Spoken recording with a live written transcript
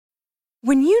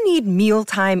When you need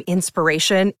mealtime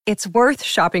inspiration, it's worth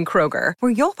shopping Kroger,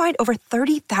 where you'll find over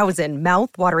 30,000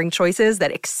 mouth-watering choices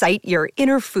that excite your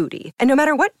inner foodie. And no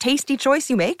matter what tasty choice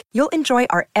you make, you'll enjoy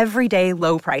our everyday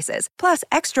low prices, plus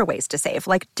extra ways to save,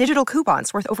 like digital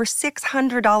coupons worth over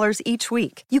 $600 each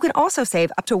week. You can also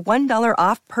save up to $1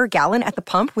 off per gallon at the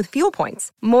pump with fuel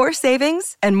points. More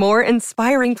savings and more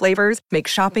inspiring flavors make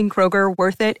shopping Kroger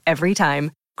worth it every time.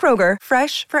 Kroger,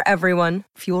 fresh for everyone.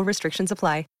 Fuel restrictions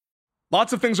apply.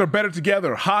 Lots of things are better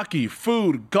together. Hockey,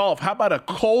 food, golf. How about a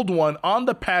cold one on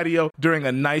the patio during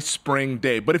a nice spring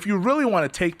day? But if you really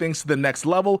want to take things to the next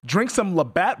level, drink some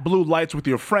Labatt Blue Lights with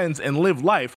your friends and live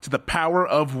life to the power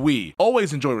of we.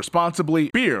 Always enjoy responsibly.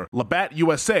 Beer, Labatt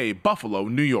USA, Buffalo,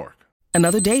 New York.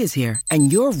 Another day is here,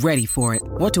 and you're ready for it.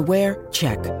 What to wear?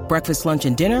 Check. Breakfast, lunch,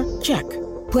 and dinner? Check.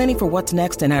 Planning for what's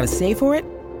next and how to save for it?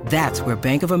 That's where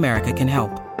Bank of America can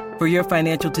help. For your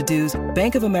financial to-dos,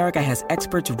 Bank of America has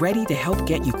experts ready to help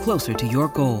get you closer to your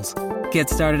goals. Get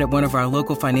started at one of our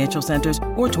local financial centers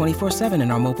or 24/7 in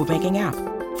our mobile banking app.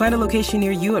 Find a location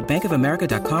near you at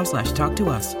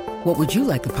bankofamerica.com/talktous. What would you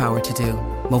like the power to do?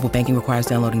 Mobile banking requires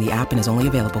downloading the app and is only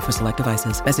available for select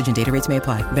devices. Message and data rates may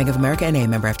apply. Bank of America N.A.,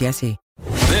 member FDIC.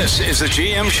 This is the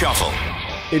GM Shuffle.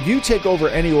 If you take over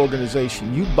any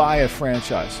organization, you buy a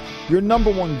franchise, your number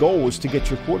one goal is to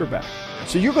get your quarterback.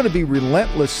 So you're going to be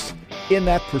relentless in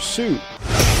that pursuit.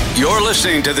 You're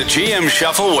listening to the GM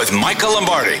Shuffle with Michael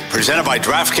Lombardi, presented by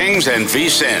DraftKings and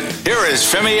VSiN. Here is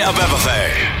Femi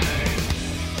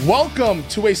Abebefe. Welcome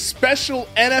to a special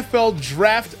NFL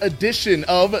Draft edition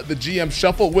of the GM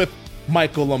Shuffle with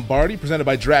Michael Lombardi, presented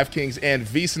by DraftKings and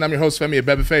VSiN. I'm your host, Femi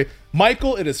Abebefe.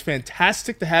 Michael, it is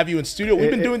fantastic to have you in studio.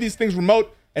 We've been doing these things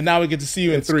remote, and now we get to see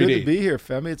you in 3D. It's good to be here,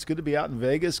 Femi. It's good to be out in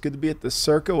Vegas. Good to be at the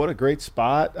Circa. What a great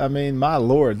spot. I mean, my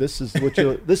Lord, this is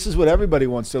what everybody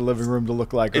wants their living room to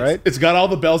look like, right? It's got all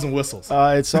the bells and whistles.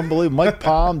 It's unbelievable. Mike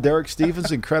Palm, Derek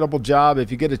Stevens, incredible job. If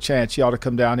you get a chance, you ought to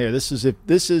come down here. This is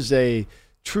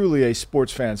truly a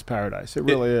sports fan's paradise. It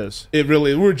really is. It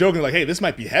really. We were joking like, hey, this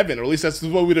might be heaven, or at least that's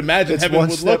what we'd imagine it's heaven one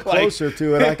would step look like. Closer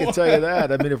to it, I can tell you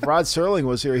that. I mean, if Rod Serling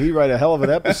was here, he'd write a hell of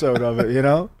an episode of it, you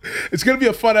know? It's going to be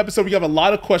a fun episode. We have a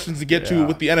lot of questions to get to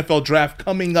with the NFL Draft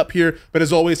coming up here. But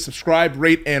as always, subscribe,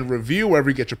 rate, and review wherever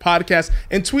you get your podcast.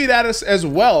 And tweet at us as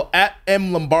well, at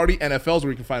MLombardiNFL is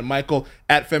where you can find Michael.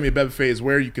 At Femi Abebefe is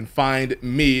where you can find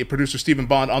me, producer Stephen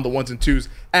Bond, on the ones and twos,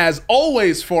 as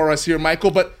always for us here, Michael.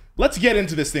 But let's get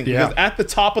into this thing, because at the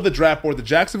top of the draft board, the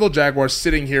Jacksonville Jaguars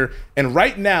sitting here, and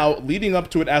right now, leading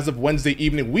up to it as of Wednesday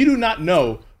evening, we do not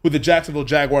know who the Jacksonville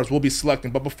Jaguars will be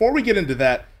selecting. But before we get into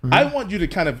that, I want you to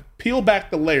kind of peel back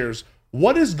the layers.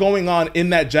 What is going on in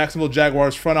that Jacksonville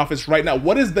Jaguars front office right now?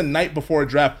 What is the night before a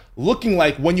draft looking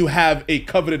like when you have a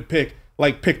coveted pick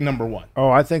like pick number one?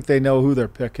 Oh, I think they know who they're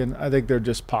picking. I think they're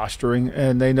just posturing,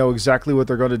 and they know exactly what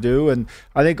they're going to do. And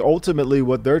I think ultimately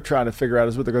what they're trying to figure out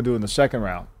is what they're going to do in the second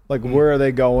round. Like, where are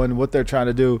they going, what they're trying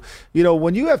to do. You know,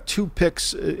 when you have two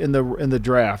picks in the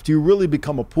draft, you really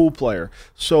become a pool player.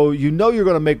 So you know you're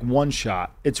going to make one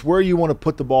shot. It's where you want to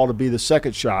put the ball to be the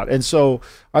second shot. And so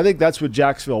I think that's what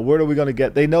Jacksonville, where are we going to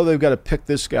get? They know they've got to pick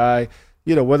this guy,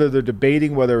 you know, whether they're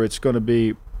debating whether it's going to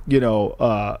be, you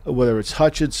know, whether it's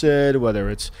Hutchinson, whether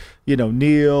it's, you know,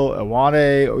 Neal,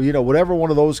 Iwane, or, you know, whatever one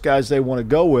of those guys they want to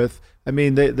go with. I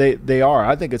mean, they are.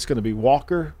 I think it's going to be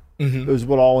Walker. Is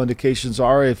what all indications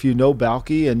are, if you know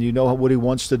Balky and you know what he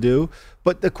wants to do.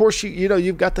 But, of course, you know,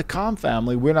 you've got the Com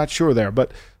family. We're not sure there.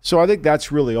 But so I think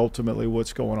that's really ultimately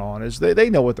what's going on, is they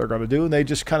know what they're going to do, and they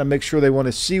just kind of make sure they want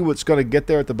to see what's going to get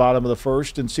there at the bottom of the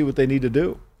first and see what they need to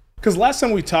do. Because last time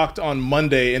we talked on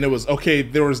Monday, and it was, okay,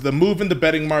 there was the move in the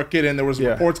betting market, and there was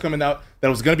reports coming out that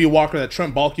it was going to be Walker, that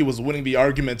Trent Baalke was winning the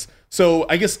arguments. So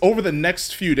I guess over the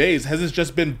next few days, has it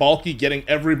just been Baalke getting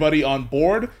everybody on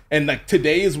board, and like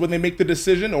today is when they make the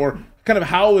decision? Or kind of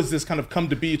how is this kind of come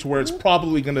to be to where it's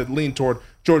probably going to lean toward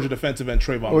Georgia defensive end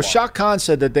Trayvon Walker? Well, Shaq Khan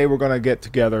said that they were going to get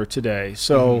together today.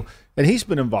 So, and he's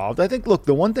been involved. I think, look,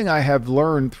 the one thing I have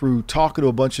learned through talking to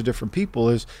a bunch of different people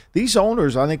is these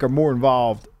owners, I think, are more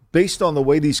involved based on the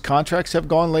way these contracts have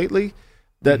gone lately,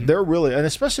 that they're really, and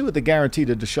especially with the guarantee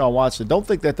to Deshaun Watson, don't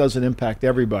think that doesn't impact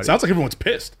everybody. Sounds like everyone's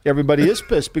pissed. Everybody is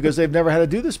pissed because they've never had to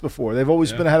do this before. They've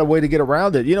always had a way to get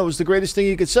around it. You know, it was the greatest thing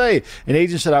you could say. An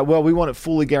agent said, well, we want it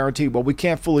fully guaranteed. Well, we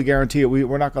can't fully guarantee it.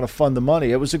 We're not going to fund the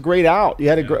money. It was a great out. You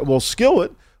had a great, well, skill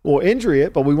it. Or injury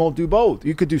it, but we won't do both.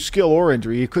 You could do skill or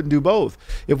injury. You couldn't do both.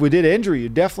 If we did injury, you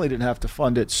definitely didn't have to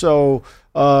fund it. So,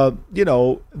 you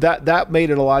know, that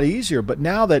made it a lot easier. But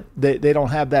now that they don't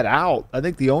have that out, I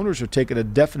think the owners are taking a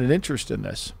definite interest in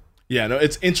this. Yeah, no,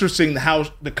 it's interesting how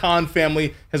the Khan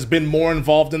family has been more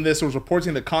involved in this. There was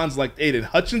reporting that Khan's like Aiden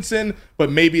Hutchinson,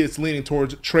 but maybe it's leaning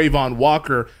towards Travon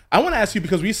Walker. I want to ask you,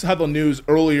 because we saw the news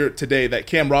earlier today that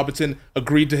Cam Robinson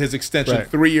agreed to his extension. Right.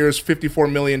 3 years,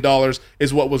 $54 million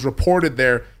is what was reported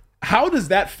there. How does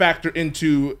that factor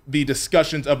into the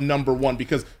discussions of number one?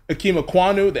 Because Akeem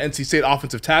Ekwonu, the NC State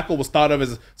offensive tackle, was thought of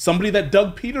as somebody that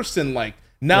Doug Peterson liked.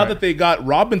 Now that they got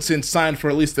Robinson signed for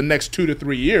at least the next 2 to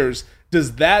 3 years,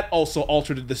 does that also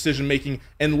alter the decision-making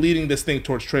and leading this thing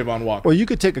towards Travon Walker? Well, you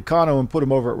could take Ekwonu and put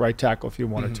him over at right tackle if you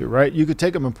wanted to, right? You could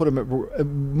take him and put him at –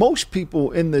 most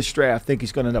people in this draft think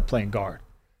he's going to end up playing guard.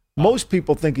 Most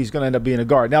people think he's going to end up being a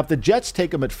guard. Now, if the Jets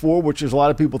take him at 4, which is a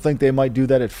lot of people think they might do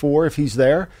that at 4 if he's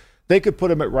there, they could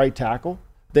put him at right tackle.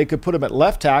 They could put him at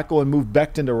left tackle and move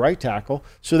Becton to right tackle,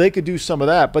 so they could do some of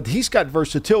that. But he's got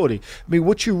versatility. I mean,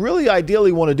 what you really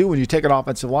ideally want to do when you take an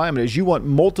offensive lineman is you want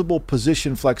multiple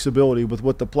position flexibility with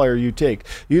what the player you take.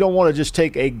 You don't want to just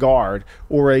take a guard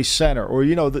or a center or,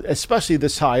 especially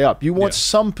this high up. You want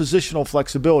some positional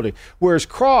flexibility, whereas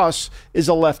Cross is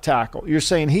a left tackle. You're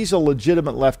saying he's a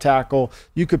legitimate left tackle.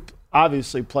 You could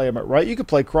obviously play him at right. You could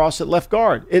play Cross at left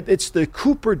guard. It's the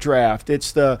Cooper draft.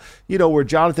 It's the, where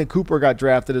Jonathan Cooper got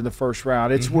drafted in the first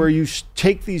round. It's where you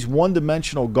take these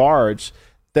one-dimensional guards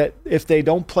that if they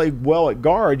don't play well at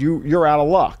guard, you're out of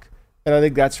luck. And I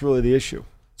think that's really the issue.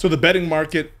 So the betting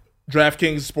market,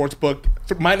 DraftKings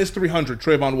Sportsbook, minus 300,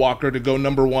 Travon Walker to go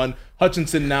number 1.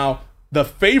 Hutchinson now the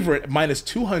favorite, minus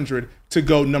 200 to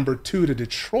go number 2 to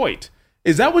Detroit.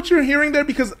 Is that what you're hearing there?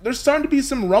 Because there's starting to be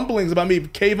some rumblings about maybe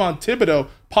Kayvon Thibodeau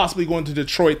possibly going to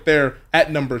Detroit there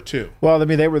at number 2. Well, I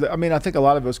mean, I think a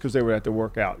lot of it was because they were at the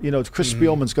workout. Chris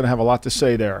Spielman's going to have a lot to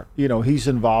say there. He's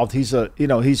involved. He's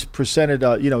he's presented.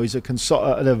 He's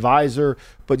an advisor,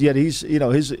 but yet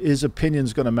his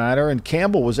opinion's going to matter. And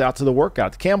Campbell was out to the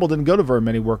workout. Campbell didn't go to very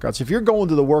many workouts. If you're going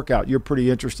to the workout, you're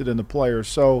pretty interested in the players.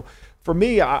 So for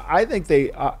me, I think they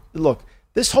look.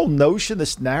 This whole notion,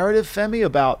 this narrative, Femi,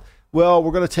 about, well,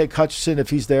 we're going to take Hutchinson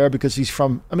if he's there because he's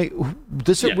from – I mean,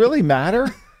 does it really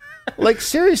matter? Like,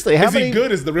 seriously. Is he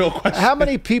good is the real question. How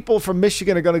many people from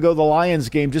Michigan are going to go to the Lions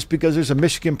game just because there's a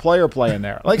Michigan player playing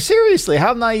there? Like, seriously,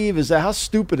 how naive is that? How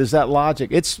stupid is that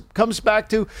logic? It comes back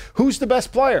to who's the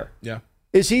best player. Yeah.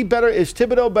 Is he better? Is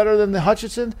Thibodeau better than the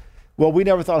Hutchinson? Well, we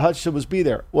never thought Hutchinson was be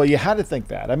there. Well, you had to think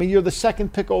that. I mean, you're the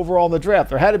second pick overall in the draft.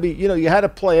 There had to be, you had to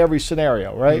play every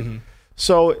scenario, right?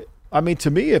 So – I mean,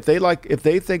 to me, if they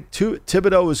think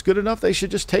Thibodeau is good enough, they should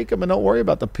just take him and don't worry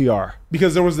about the PR.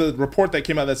 Because there was a report that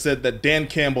came out that said that Dan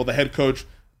Campbell, the head coach,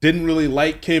 didn't really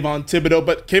like Kayvon Thibodeau,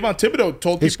 but Kayvon Thibodeau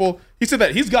told people, he said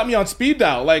that he's got me on speed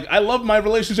dial. Like, I love my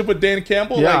relationship with Dan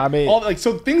Campbell. Yeah,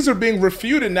 so things are being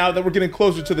refuted now that we're getting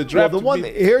closer to the draft. Well,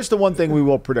 here's the one thing we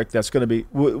will predict that's going to be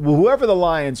whoever the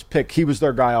Lions pick, he was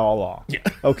their guy all along. Yeah.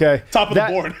 Okay, top of the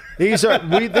board. This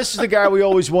is the guy we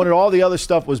always wanted. All the other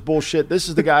stuff was bullshit. This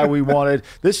is the guy we wanted.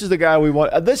 This is the guy we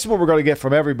want. This is what we're going to get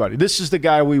from everybody. This is the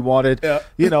guy we wanted. Yeah.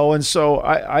 And so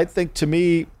I think, to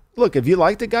me, look, if you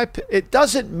like the guy, it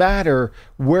doesn't matter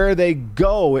where they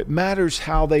go. It matters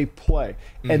how they play.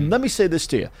 And let me say this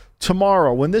to you.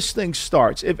 Tomorrow, when this thing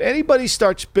starts, if anybody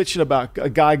starts bitching about a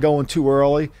guy going too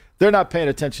early, they're not paying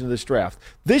attention to this draft.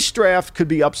 This draft could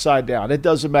be upside down. It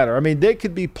doesn't matter. I mean, they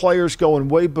could be players going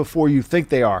way before you think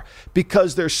they are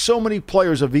because there's so many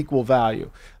players of equal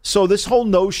value. So this whole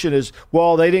notion is,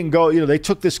 well, they didn't go, they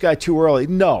took this guy too early.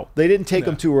 No, they didn't take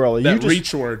him too early. That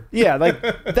reach word. Yeah, like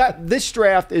that. This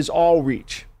draft is all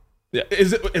reach. Yeah.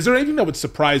 Is there anything that would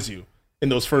surprise you in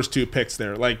those first 2 picks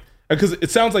there? Like, because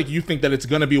it sounds like you think that it's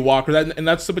going to be Walker, and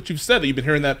that's what you've said, that you've been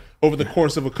hearing that over the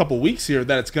course of a couple weeks here,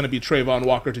 that it's going to be Travon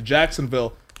Walker to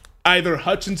Jacksonville, either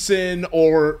Hutchinson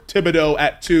or Thibodeau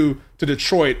at 2 to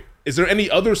Detroit. Is there any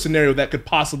other scenario that could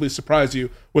possibly surprise you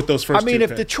with those first 2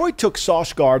 picks? If Detroit took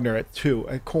Sauce Gardner at 2,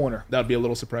 at corner, that would be a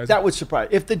little surprising. That would surprise.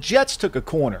 If the Jets took a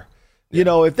corner,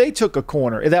 if they took a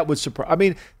corner, that would surprise. I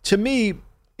mean, to me,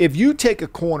 if you take a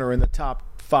corner in the top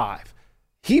 5,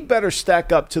 he better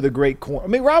stack up to the great corner. I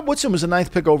mean, Rob Woodson was the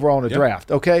 9th pick overall in the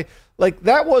draft, okay? Like,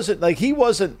 that wasn't, like, he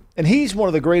wasn't, and he's one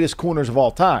of the greatest corners of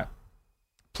all time.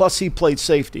 Plus, he played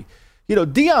safety.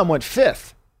 Deion went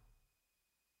 5th.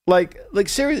 Like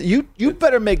seriously, you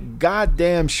better make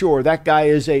goddamn sure that guy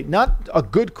is not a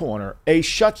good corner, a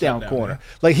shutdown corner.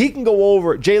 Yeah. Like, he can go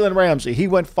over Jalen Ramsey. He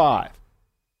went 5.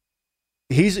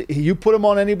 You put him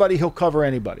on anybody, he'll cover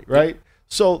anybody, right? Yeah.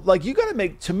 So, like, you got to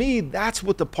make, to me, that's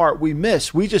what the part we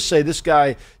miss. We just say this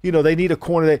guy, they need a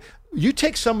corner. You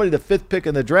take somebody the 5th pick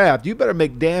in the draft, you better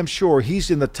make damn sure he's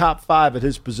in the top 5 at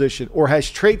his position or has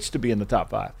traits to be in the top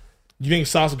 5. You think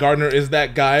Sauce Gardner is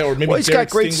that guy, or maybe? Well, he's Derek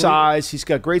got great Stingley? size. He's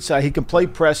got great size. He can play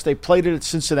press. They played it at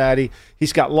Cincinnati.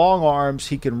 He's got long arms.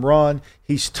 He can run.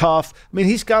 He's tough. I mean,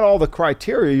 he's got all the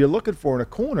criteria you're looking for in a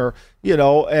corner,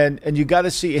 and you got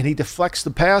to see, and he deflects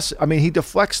the pass. I mean, he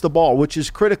deflects the ball, which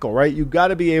is critical, right? You got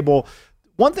to be able.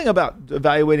 One thing about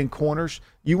evaluating corners,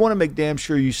 you want to make damn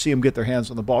sure you see them get their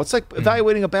hands on the ball. It's like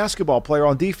evaluating a basketball player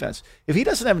on defense. If he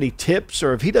doesn't have any tips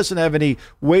or if he doesn't have any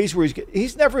ways where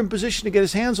he's never in position to get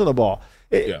his hands on the ball.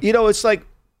 It's like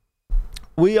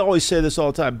we always say this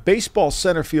all the time. Baseball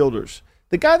center fielders,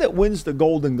 the guy that wins the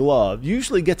Golden Glove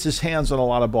usually gets his hands on a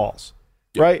lot of balls,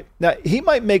 right? Now, he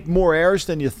might make more errors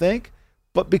than you think,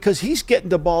 but because he's getting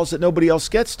to balls that nobody else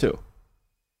gets to.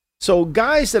 So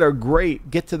guys that are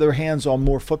great get to their hands on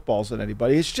more footballs than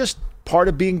anybody. It's just part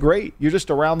of being great. You're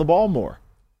just around the ball more.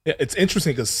 Yeah, it's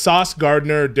interesting because Sauce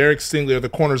Gardner, Derek Stingley are the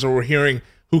corners that we're hearing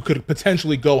who could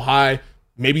potentially go high.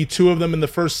 Maybe 2 of them in the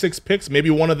first 6 picks, maybe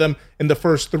 1 of them in the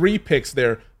first 3 picks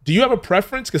there. Do you have a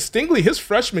preference? Because Stingley, his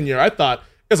freshman year, I thought,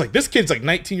 it's like, this kid's like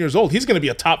 19 years old. He's going to be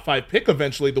a top 5 pick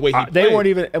eventually the way he played. They weren't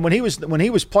even, and when he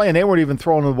was playing, they weren't even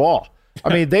throwing the ball.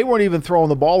 I mean, they weren't even throwing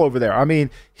the ball over there. I mean,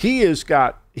 he has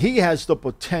the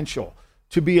potential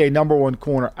to be a number 1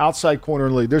 corner, outside corner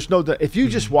in the league. There's no, if you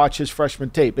just watch his freshman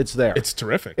tape, it's there. It's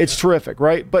terrific. It's terrific,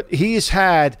 right? But he's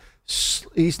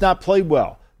not played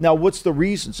well. Now, what's the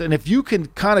reasons? And if you can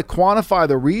kind of quantify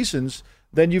the reasons,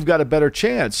 then you've got a better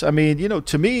chance. I mean,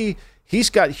 to me, he's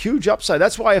got huge upside.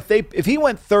 That's why if he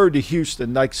went 3rd to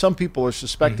Houston, like some people are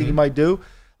suspecting he might do,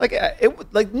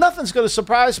 like nothing's going to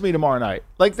surprise me tomorrow night.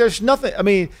 Like there's nothing. I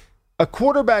mean, a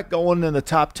quarterback going in the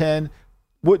top 10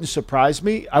 wouldn't surprise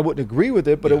me. I wouldn't agree with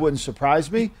it, but it wouldn't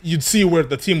surprise me. You'd see where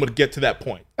the team would get to that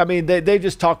point. I mean, they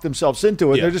just talked themselves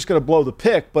into it. Yeah. They're just going to blow the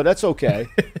pick, but that's okay.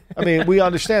 I mean, we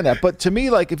understand that. But to me,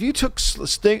 like if you took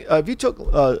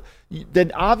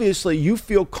then obviously you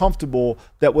feel comfortable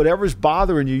that whatever's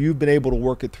bothering you, you've been able to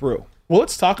work it through. Well,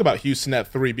 let's talk about Houston at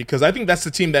 3 because I think that's the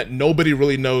team that nobody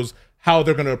really knows how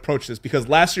they're going to approach this, because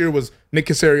last year was Nick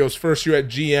Casario's first year at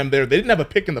GM there. They didn't have a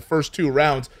pick in the first 2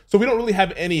 rounds, so we don't really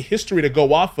have any history to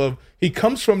go off of. He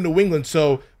comes from New England,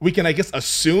 so we can, I guess,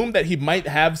 assume that he might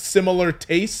have similar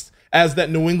tastes as that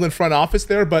New England front office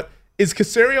there, but is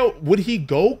Caserio, would he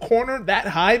go corner that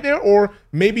high there, or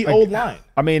maybe O-line?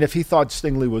 I mean, if he thought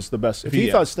Stingley was the best, if he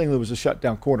thought Stingley was a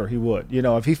shutdown corner, he would.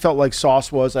 If he felt like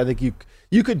Sauce was, I think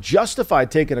you could justify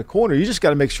taking a corner. You just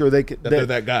got to make sure they're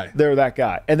that guy. They're that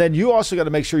guy. And then you also got to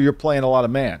make sure you're playing a lot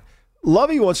of man.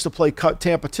 Lovey wants to play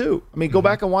Tampa too. I mean, go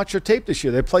back and watch your tape this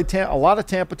year. They played a lot of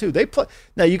Tampa too.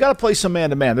 Now, you got to play some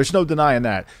man-to-man. There's no denying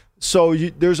that. So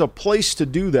there's a place to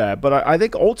do that. But I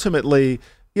think ultimately,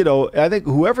 I think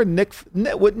whoever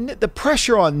the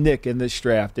pressure on Nick in this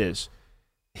draft is,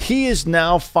 he is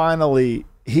now finally,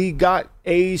 he got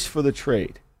A's for the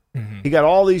trade. He got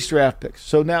all these draft picks.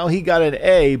 So now he got an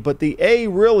A, but the A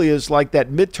really is like that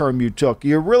midterm you took.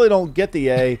 You really don't get the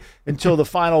A until the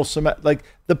final semester. Like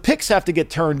the picks have to get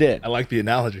turned in. I like the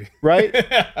analogy. Right?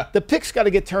 The picks got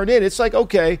to get turned in. It's like,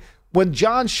 okay, when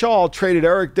John Shaw traded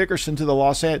Eric Dickerson to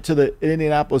the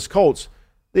Indianapolis Colts,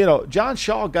 John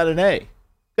Shaw got an A.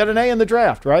 Got an A in the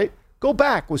draft, right? Go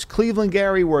back. Was Cleveland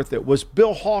Gary worth it? Was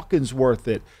Bill Hawkins worth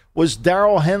it? Was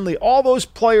Darrell Henley? All those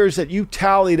players that you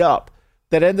tallied up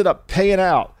that ended up paying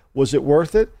out, was it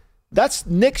worth it? That's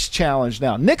Nick's challenge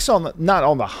now. Nick's not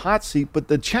on the hot seat, but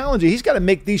the challenge, he's got to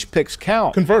make these picks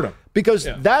count. Convert them. Because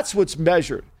that's what's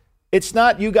measured. It's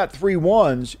not you got 3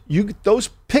 ones. Those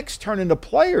picks turn into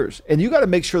players, and you got to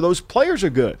make sure those players are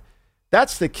good.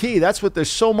 That's the key. That's what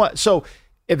there's so much. So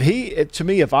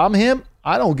if I'm him,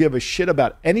 I don't give a shit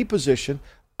about any position.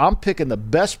 I'm picking the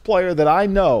best player that I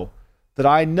know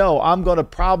I'm going to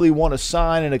probably want to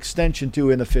sign an extension to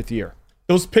in the 5th year.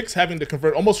 Those picks having to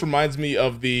convert almost reminds me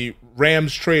of the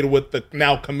Rams trade with the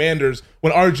now Commanders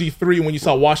when RG3, when you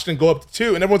saw Washington go up to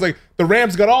 2, and everyone's like, the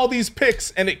Rams got all these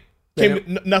picks, and it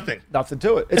came nothing. Nothing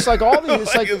to it. It's like all these.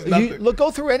 It's go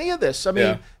through any of this. I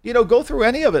mean, go through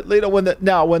any of it. When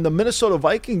the Minnesota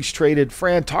Vikings traded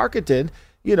Fran Tarkenton,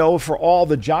 for all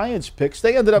the Giants picks,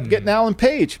 they ended up getting Alan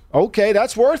Page. Okay,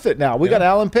 that's worth it now. We got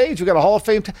Alan Page. We got a Hall of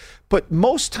Fame. But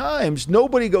most times,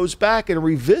 nobody goes back and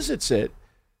revisits it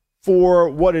for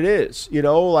what it is,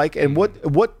 and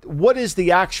what is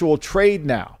the actual trade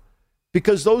now?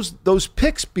 Because those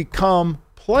picks become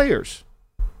players.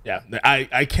 Yeah,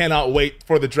 I cannot wait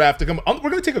for the draft to come.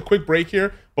 We're going to take a quick break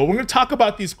here, but we're going to talk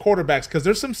about these quarterbacks because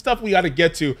there's some stuff we got to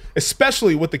get to,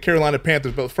 especially with the Carolina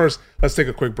Panthers. But first, let's take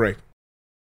a quick break.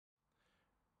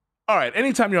 All right,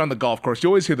 anytime you're on the golf course, you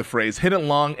always hear the phrase, hit it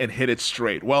long and hit it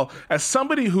straight. Well, as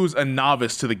somebody who's a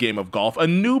novice to the game of golf, a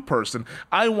new person,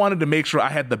 I wanted to make sure I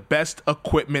had the best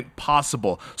equipment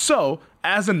possible. So,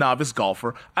 as a novice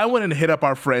golfer, I went and hit up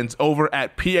our friends over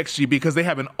at PXG because they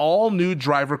have an all-new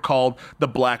driver called the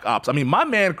Black Ops. I mean, my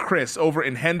man Chris over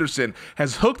in Henderson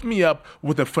has hooked me up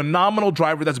with a phenomenal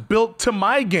driver that's built to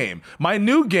my game. My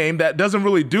new game that doesn't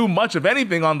really do much of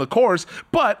anything on the course,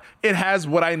 but it has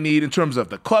what I need in terms of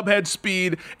the club head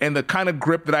speed and the kind of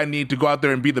grip that I need to go out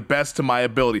there and be the best to my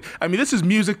ability. I mean, this is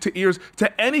music to ears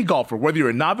to any golfer, whether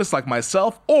you're a novice like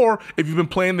myself or if you've been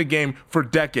playing the game for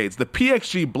decades. The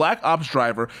PXG Black Ops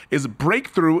driver is a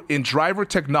breakthrough in driver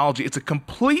technology. It's a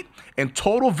complete and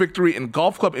total victory in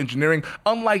golf club engineering,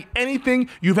 unlike anything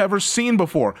you've ever seen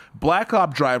before. Black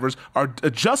Ops drivers are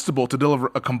adjustable to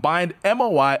deliver a combined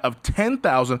MOI of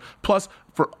 10,000 plus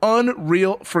for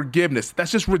unreal forgiveness.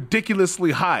 That's just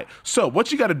ridiculously high. So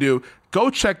what you got to do, go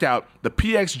check out the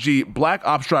PXG Black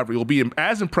Ops driver. You'll be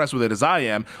as impressed with it as I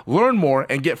am. Learn more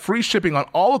and get free shipping on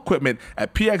all equipment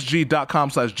at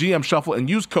pxg.com/GMShuffle and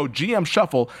use code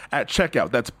GMShuffle at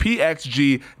checkout. That's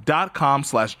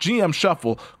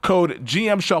pxg.com/GMShuffle, code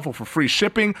GMShuffle for free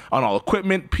shipping on all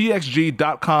equipment,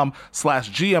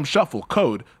 pxg.com/GMShuffle,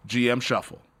 code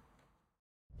GMShuffle.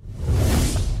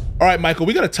 All right, Michael,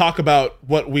 we got to talk about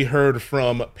what we heard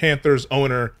from Panthers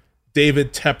owner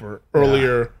David Tepper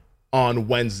earlier on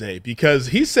Wednesday, because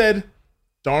he said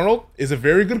Darnold is a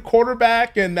very good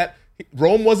quarterback and that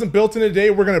Rome wasn't built in a day.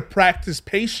 We're going to practice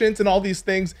patience and all these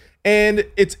things. And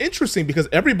it's interesting because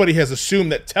everybody has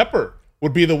assumed that Tepper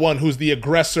would be the one who's the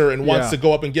aggressor and wants to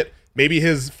go up and get maybe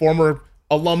his former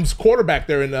alum's quarterback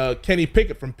there in Kenny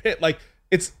Pickett from Pitt. Like,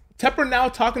 it's Tepper now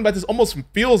talking about this. Almost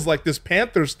feels like this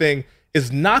Panthers thing is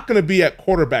not going to be at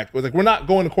quarterback. Like, we're not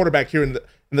going to quarterback here in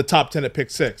the top 10 at pick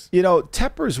 6. You know,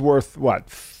 Tepper's worth what,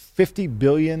 50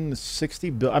 billion, 60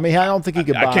 billion. I mean, I don't think he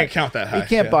could buy. I can't count that high. He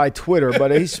can't buy Twitter,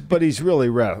 but he's really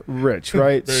rich,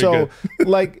 right? So,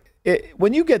 like,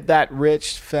 when you get that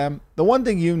rich, fam, the one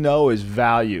thing you know is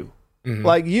value. Mm-hmm.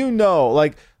 Like,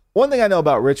 one thing I know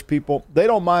about rich people, they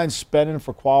don't mind spending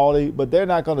for quality, but they're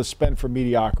not going to spend for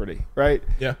mediocrity, right?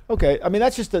 Yeah. Okay. I mean,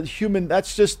 that's just the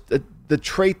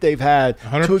trait they've had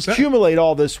 100%. To accumulate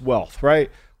all this wealth,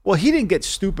 right? Well, he didn't get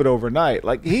stupid overnight.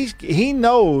 Like, he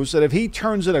knows that if he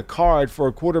turns in a card for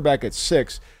a quarterback at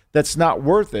 6 that's not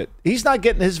worth it, he's not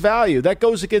getting his value. That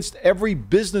goes against every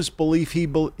business belief he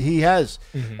has.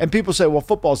 Mm-hmm. And people say, well,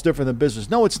 football's different than business.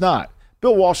 No, it's not.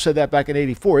 Bill Walsh said that back in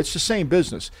 '84. It's the same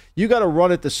business. You got to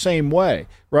run it the same way,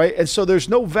 right? And so there's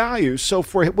no value. So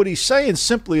for what he's saying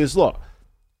simply is, look,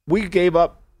 we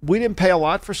didn't pay a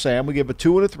lot for Sam. We gave a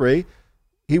 2 and a 3.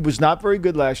 He was not very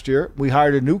good last year. We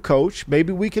hired a new coach.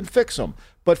 Maybe we can fix him.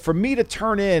 But for me to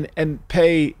turn in and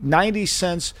pay 90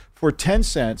 cents for 10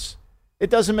 cents,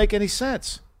 it doesn't make any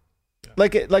sense. Yeah.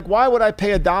 Like why would I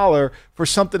pay $1 for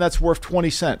something that's worth 20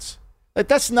 cents? Like,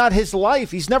 that's not his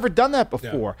life. He's never done that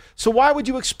before. Yeah. So why would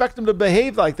you expect him to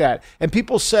behave like that? And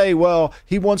people say, well,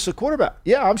 he wants a quarterback.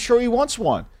 Yeah, I'm sure he wants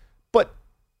one. But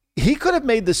he could have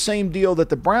made the same deal that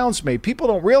the Browns made. People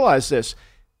don't realize this.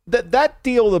 That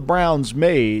deal the Browns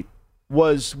made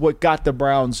was what got the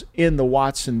Browns in the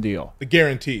Watson deal. The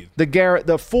guaranteed.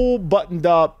 The full buttoned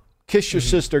up, kiss your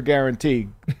sister guarantee,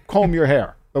 comb your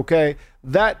hair, okay?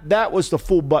 That was the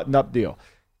full buttoned up deal.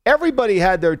 Everybody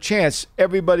had their chance.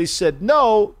 Everybody said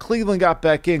no. Cleveland got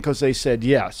back in because they said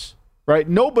yes, right?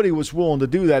 Nobody was willing to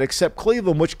do that except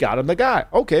Cleveland, which got him the guy.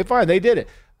 Okay, fine, they did it.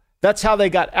 That's how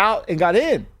they got out and got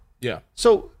in. Yeah.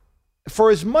 So for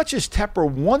as much as Tepper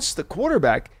wants the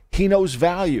quarterback, he knows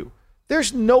value.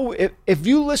 There's no, if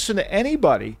you listen to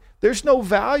anybody, there's no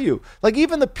value. Like,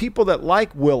 even the people that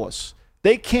like Willis,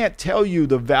 they can't tell you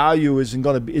the value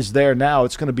is there now.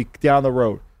 It's going to be down the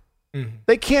road. Mm-hmm.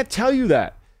 They can't tell you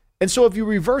that. And so if you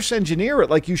reverse engineer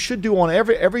it, like you should do on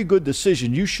every good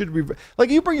decision, you should like,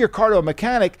 you bring your car to a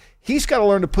mechanic, he's got to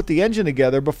learn to put the engine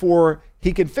together before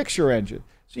he can fix your engine.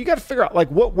 So you got to figure out like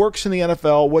what works in the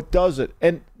NFL, what does it.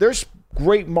 And there's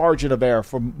great margin of error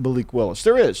from Malik Willis.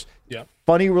 There is. Yeah.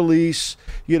 Funny release,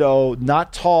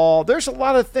 not tall. There's a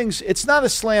lot of things. It's not a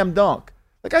slam dunk.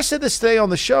 Like I said this today on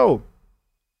the show,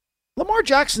 Lamar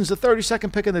Jackson's the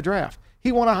 32nd pick in the draft.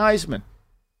 He won a Heisman.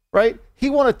 Right? He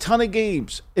won a ton of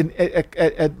games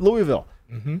at Louisville.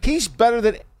 Mm-hmm. He's better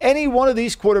than any one of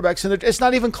these quarterbacks. It's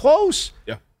not even close.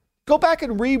 Yeah. Go back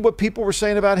and read what people were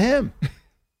saying about him.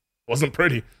 Wasn't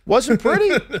pretty. Wasn't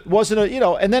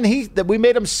and then we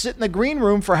made him sit in the green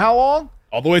room for how long?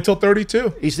 All the way till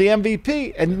 32. He's the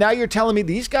MVP. And now you're telling me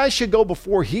these guys should go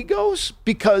before he goes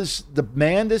because the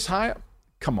demand is higher?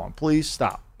 Come on, please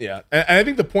stop. Yeah, and I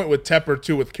think the point with Tepper,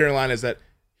 too, with Carolina is that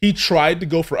he tried to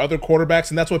go for other quarterbacks,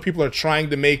 and that's why people are trying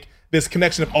to make this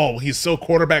connection of, oh, he's so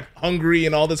quarterback hungry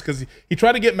and all this, because he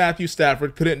tried to get Matthew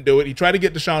Stafford, couldn't do it. He tried to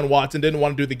get Deshaun Watson, didn't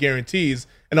want to do the guarantees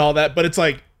and all that. But it's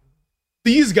like,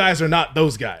 these guys are not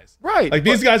those guys. Right. Like,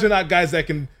 these guys are not guys that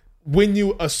can win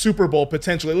you a Super Bowl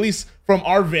potentially, at least from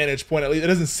our vantage point. At least it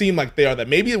doesn't seem like they are that.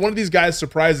 Maybe one of these guys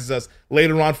surprises us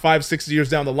later on 5-6 years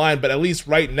down the line, but at least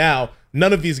right now,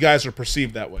 none of these guys are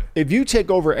perceived that way. If you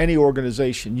take over any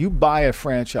organization, you buy a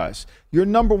franchise, your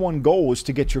number one goal is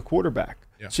to get your quarterback.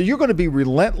 Yeah. So you're going to be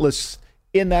relentless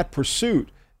in that pursuit.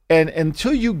 And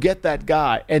until you get that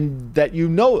guy, and that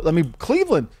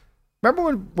Cleveland,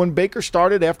 remember when Baker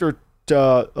started after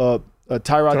Tyrod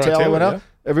Taylor went out?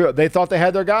 Yeah. They thought they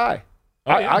had their guy.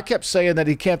 Oh, yeah. I kept saying that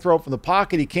he can't throw from the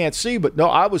pocket, he can't see, but no,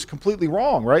 I was completely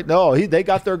wrong, right? No, they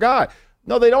got their guy.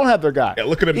 No, they don't have their guy. Yeah,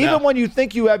 look at him Even now. when you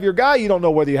think you have your guy, you don't know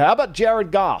whether you have. How about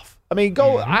Jared Goff? I mean,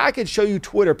 I can show you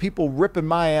Twitter, people ripping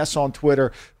my ass on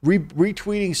Twitter,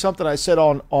 retweeting something I said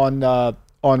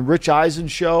on Rich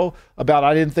Eisen's show about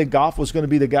I didn't think Goff was going to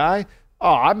be the guy.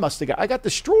 Oh, I got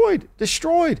destroyed.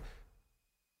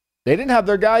 They didn't have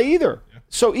their guy either. Yeah.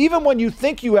 So even when you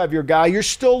think you have your guy, you're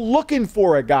still looking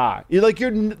for a guy.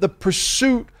 The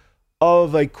pursuit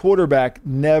of a quarterback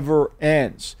never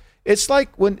ends. It's like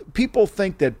when people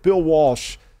think that Bill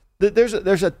Walsh, there's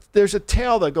a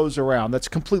tale that goes around that's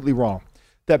completely wrong,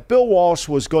 that Bill Walsh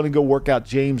was going to go work out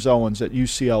James Owens at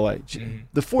UCLA. Mm-hmm.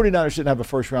 The 49ers didn't have a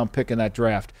first-round pick in that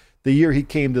draft the year he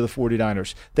came to the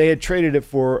 49ers. They had traded it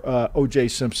for O.J.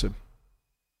 Simpson.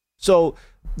 So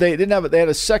they didn't have it. They had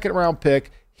a second-round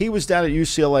pick. He was down at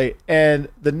UCLA, and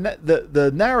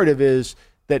the narrative is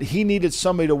that he needed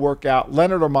somebody to work out.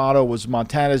 Leonard Armato was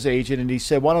Montana's agent, and he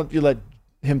said, why don't you let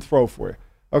him throw for you?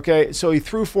 Okay, so he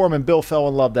threw for him, and Bill fell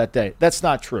in love that day. That's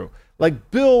not true. Like,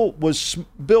 Bill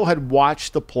had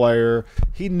watched the player.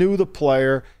 He knew the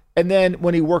player. And then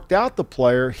when he worked out the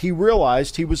player, he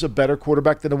realized he was a better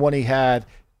quarterback than the one he had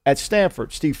at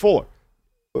Stanford, Steve Fuller.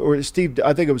 I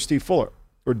think it was Steve Fuller.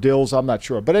 Or Dills, I'm not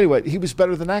sure. But anyway, he was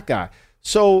better than that guy.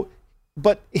 So,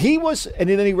 but he was, and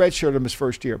then he redshirted him his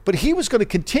first year. But he was going to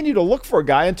continue to look for a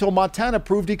guy until Montana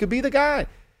proved he could be the guy.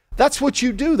 That's what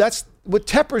you do. That's what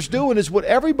Tepper's doing, is what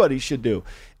everybody should do.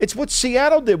 It's what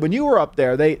Seattle did when you were up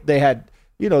there. They had,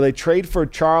 they trade for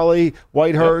Charlie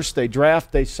Whitehurst.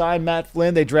 Yep. They signed Matt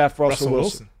Flynn. They draft Russell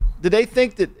Wilson. Did they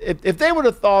think that if they would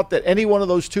have thought that any one of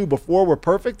those two before were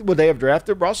perfect, would they have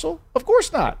drafted Russell? Of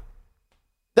course not.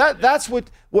 That's what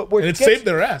saved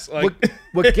their ass.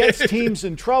 What gets teams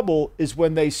in trouble is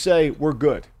when they say we're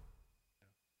good.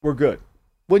 We're good.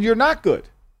 When you're not good.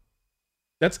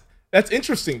 That's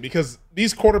interesting, because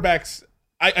these quarterbacks,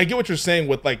 I get what you're saying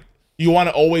with, like, you want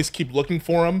to always keep looking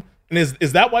for them. And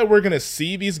is that why we're going to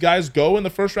see these guys go in the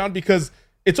first round? Because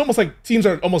it's almost like teams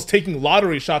are almost taking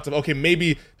lottery shots of, okay,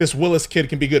 maybe this Willis kid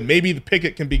can be good. Maybe the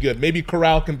Pickett can be good. Maybe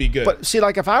Corral can be good. But see,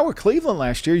 like, if I were Cleveland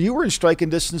last year, you were in striking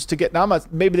distance to get – now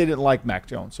maybe they didn't like Mac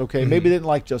Jones, okay? Mm-hmm. Maybe they didn't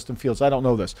like Justin Fields. I don't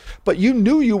know this. But you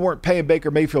knew you weren't paying Baker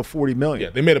Mayfield $40 million. Yeah,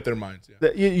 they made up their minds.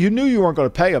 Yeah. You knew you weren't going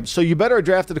to pay him. So you better have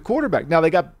drafted a quarterback. Now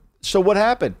so what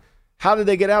happened? How did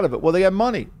they get out of it? Well, they had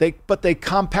money. But they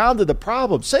compounded the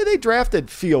problem. Say they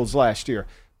drafted Fields last year.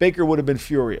 Baker would have been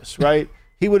furious, right?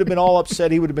 He would have been all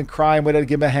upset. He would have been crying. We'd have to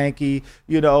give him a hanky,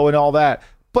 and all that.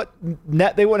 But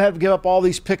they wouldn't have to give up all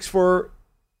these picks for,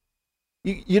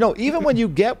 even when you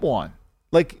get one,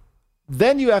 like,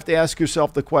 then you have to ask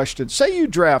yourself the question, say you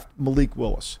draft Malik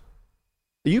Willis.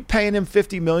 Are you paying him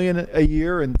 $50 million a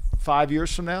year in 5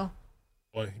 years from now?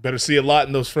 Well, you better see a lot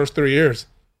in those first 3 years.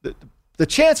 The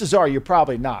chances are you're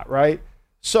probably not, right?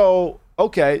 So,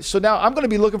 okay, so now I'm going to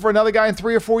be looking for another guy in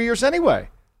 3 or 4 years anyway.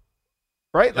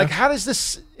 Right? Yeah. Like, how does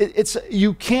this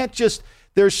you can't just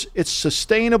it's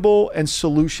sustainable and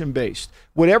solution based.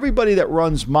 With everybody that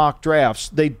runs mock drafts,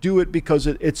 they do it because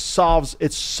it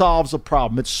solves a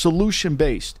problem. It's solution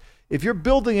based. If you're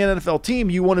building an NFL team,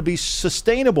 you want to be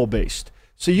sustainable based.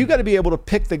 So you got to be able to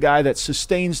pick the guy that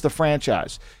sustains the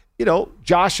franchise.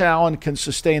 Josh Allen can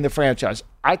sustain the franchise.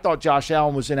 I thought Josh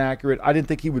Allen was inaccurate. I didn't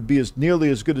think he would be nearly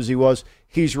as good as he was.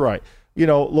 He's right.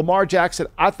 Lamar Jackson,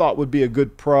 I thought would be a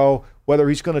good pro. Whether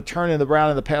he's going to turn it around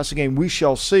in the passing game, we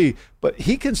shall see. But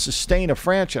he can sustain a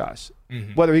franchise.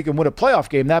 Mm-hmm. Whether he can win a playoff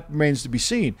game, that remains to be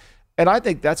seen. And I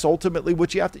think that's ultimately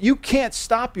what you have to. You can't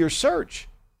stop your search.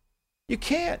 You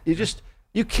can't.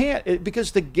 You can't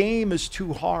because the game is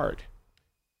too hard.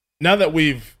 Now that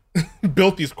we've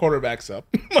built these quarterbacks up,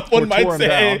 one might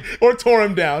say, or tore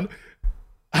them down,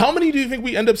 how many do you think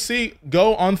we end up seeing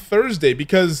go on Thursday?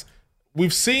 Because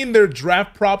we've seen their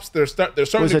draft props. They're starting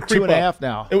to creep up. 2.5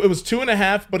 now? It was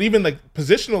 2.5, but even like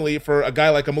positionally for a guy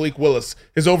like a Malik Willis,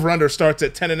 his over-under starts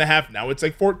at 10.5. Now it's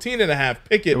like 14.5.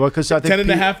 Pickett, well,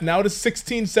 10.5. Now it is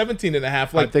 16,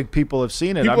 17.5. Like, I think people have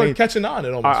seen it. People are catching on.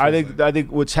 It almost. I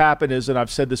think what's happened is, and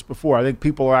I've said this before, I think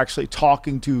people are actually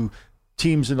talking to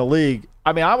teams in the league.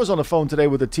 I mean, I was on the phone today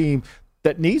with a team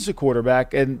that needs a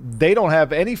quarterback, and they don't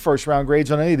have any first-round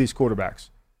grades on any of these quarterbacks.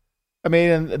 I mean,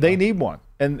 and they need one,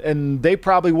 and they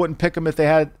probably wouldn't pick them if they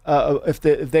had if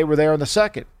they were there in the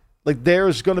second. Like,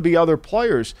 there's going to be other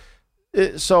players,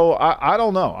 so I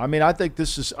don't know. I mean, I think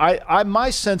this is my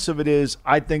sense of it is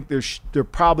I think there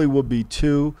probably will be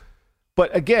two,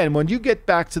 but again, when you get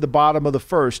back to the bottom of the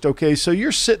first, okay, so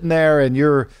you're sitting there and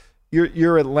you're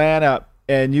Atlanta,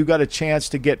 and you got a chance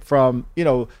to get from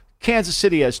Kansas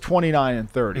City has 29 and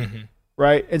 30. Mm-hmm.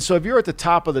 Right? And so if you're at the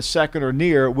top of the second or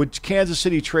near, would Kansas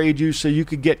City trade you so you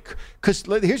could get – because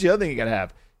here's the other thing you got to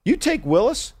have. You take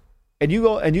Willis and you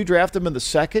go and you draft him in the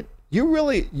second,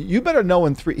 you better know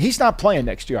in 3 – he's not playing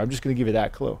next year. I'm just going to give you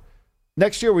that clue.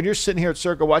 Next year when you're sitting here at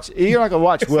Circa, you're not going to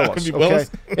watch Willis. Okay?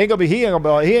 Willis. He ain't going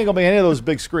to be any of those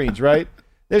big screens, right?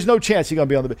 There's no chance he's going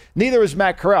to be on the – neither is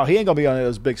Matt Corral. He ain't going to be on any of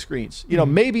those big screens.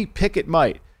 Maybe Pickett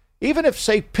might. Even if,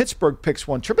 say, Pittsburgh picks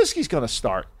one, Trubisky's going to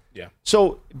start. Yeah.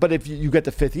 So, but if you get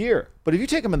the 5th year, but if you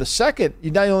take him in the second,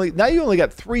 you only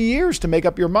got 3 years to make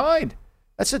up your mind.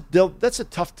 That's a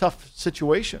tough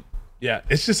situation. Yeah,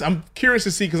 it's just I'm curious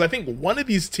to see because I think one of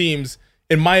these teams,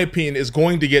 in my opinion, is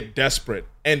going to get desperate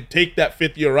and take that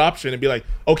 5th year option and be like,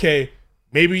 okay,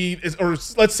 or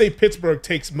let's say Pittsburgh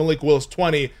takes Malik Willis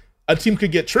 20. A team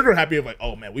could get trigger happy of like,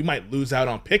 oh man, we might lose out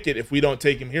on Pickett if we don't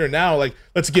take him here now. Like,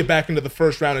 let's get back into the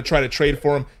first round and try to trade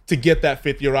for him to get that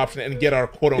 5th year option and get our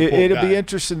quote unquote. It'll be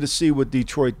interesting to see what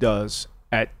Detroit does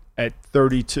at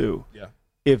 32. Yeah.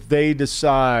 If they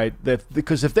decide that,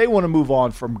 because if they want to move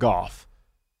on from Goff,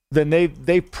 then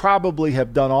they probably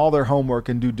have done all their homework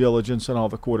and due diligence on all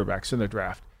the quarterbacks in the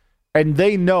draft, and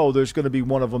they know there's going to be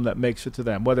one of them that makes it to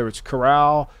them, whether it's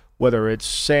Corral, whether it's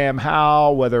Sam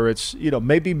Howell, whether it's,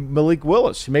 maybe Malik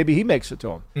Willis. Maybe he makes it to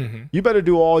him. Mm-hmm. You better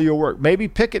do all your work. Maybe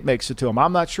Pickett makes it to him.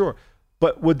 I'm not sure.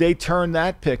 But would they turn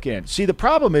that pick in? See, the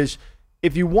problem is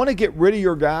if you want to get rid of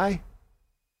your guy,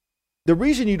 the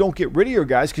reason you don't get rid of your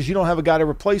guy is because you don't have a guy to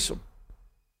replace him.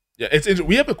 Yeah,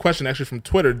 we have a question actually from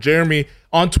Twitter. Jeremy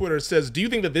on Twitter says, do you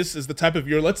think that this is the type of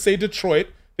year, let's say Detroit,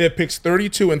 they have picks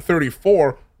 32 and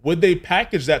 34, would they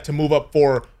package that to move up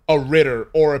for a Ritter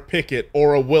or a Pickett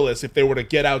or a Willis if they were to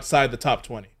get outside the top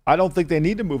 20? I don't think they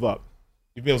need to move up.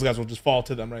 You think those guys will just fall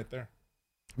to them right there?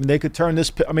 I mean, they could turn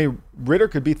this. I mean, Ritter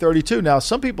could be 32. Now,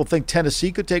 some people think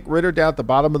Tennessee could take Ritter down at the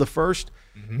bottom of the first.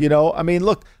 Mm-hmm. I mean,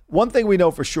 look, one thing we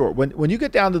know for sure, when you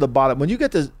get down to the bottom, when you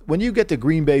get the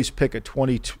Green Bay's pick at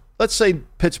 22, let's say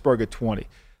Pittsburgh at 20,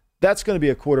 that's going to be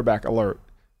a quarterback alert,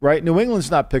 right? New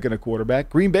England's not picking a quarterback.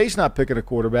 Green Bay's not picking a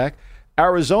quarterback.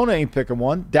 Arizona ain't picking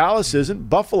one. Dallas isn't.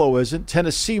 Buffalo isn't.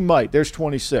 Tennessee might. There's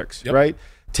 26, yep. Right?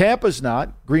 Tampa's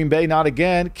not. Green Bay not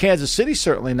again. Kansas City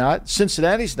certainly not.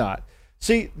 Cincinnati's not.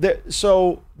 See,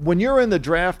 so when you're in the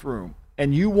draft room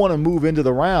and you want to move into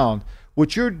the round,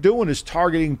 what you're doing is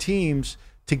targeting teams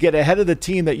to get ahead of the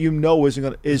team that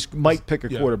might pick a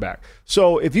quarterback.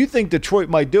 So if you think Detroit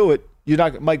might do it,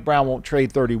 Mike Brown won't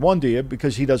trade 31 to you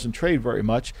because he doesn't trade very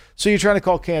much. So you're trying to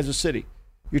call Kansas City.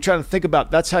 You're trying to think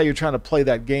about that's how you're trying to play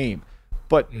that game.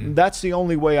 But that's the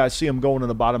only way I see them going in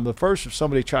the bottom of the first if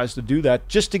somebody tries to do that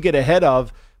just to get ahead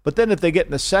of. But then if they get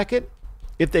to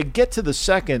the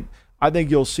second, I think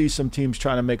you'll see some teams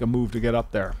trying to make a move to get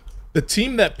up there. The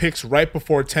team that picks right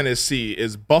before Tennessee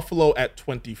is Buffalo at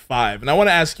 25. And I want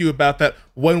to ask you about that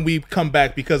when we come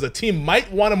back because a team might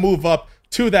want to move up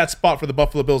to that spot for the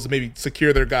Buffalo Bills to maybe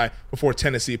secure their guy before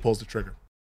Tennessee pulls the trigger.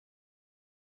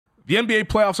 The NBA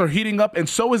playoffs are heating up, and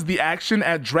so is the action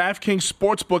at DraftKings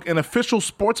Sportsbook, an official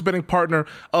sports betting partner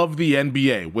of the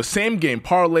NBA. With same-game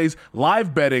parlays,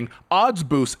 live betting, odds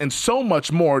boosts, and so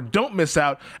much more, don't miss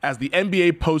out as the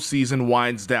NBA postseason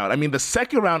winds down. I mean, the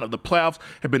second round of the playoffs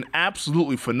have been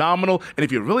absolutely phenomenal, and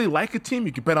if you really like a team,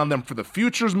 you can bet on them for the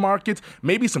futures markets,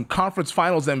 maybe some conference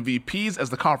finals MVPs as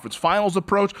the conference finals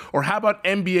approach, or how about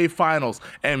NBA Finals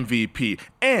MVP?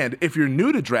 And if you're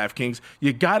new to DraftKings,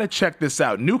 you gotta check this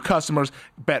out. New customers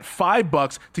bet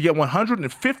 $5 to get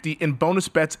 $150 in bonus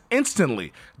bets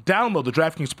instantly. Download the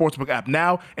DraftKings Sportsbook app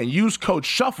now and use code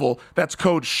SHUFFLE, that's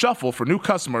code SHUFFLE for new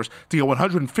customers to get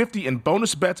 $150 in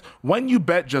bonus bets when you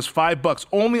bet just $5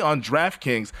 only on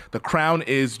DraftKings. The crown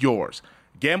is yours.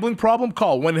 Gambling problem?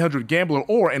 Call 1-800-GAMBLER,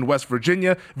 or in West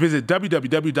Virginia, visit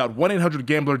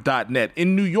www.1800gambler.net.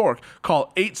 In New York,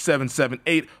 call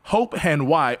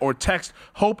 877-8-HOPE-NY or text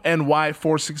HOPE-NY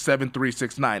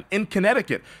 467-369. In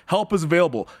Connecticut, help is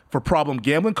available. For problem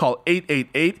gambling, call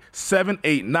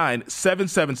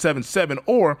 888-789-7777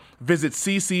 or visit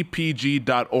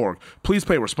ccpg.org. Please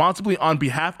play responsibly on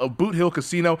behalf of Boot Hill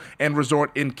Casino and Resort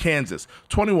in Kansas.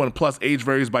 21 plus, age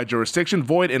varies by jurisdiction,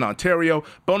 void in Ontario.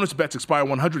 Bonus bets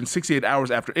expire 168 hours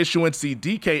after issuance. See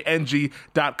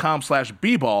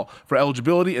dkng.com/bball for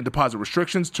eligibility and deposit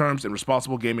restrictions, terms, and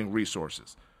responsible gaming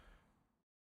resources.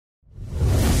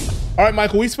 All right,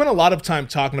 Michael, we spent a lot of time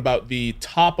talking about the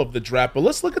top of the draft, but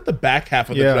let's look at the back half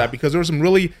of the draft, because there are some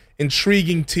really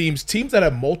intriguing teams that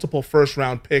have multiple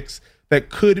first-round picks that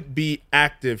could be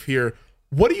active here.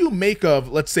 What do you make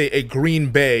of, let's say, a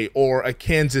Green Bay or a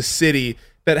Kansas City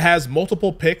that has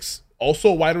multiple picks, also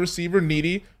a wide receiver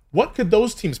needy? What could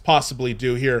those teams possibly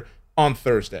do here on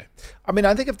Thursday? I mean,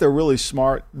 I think if they're really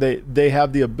smart, they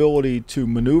have the ability to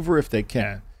maneuver if they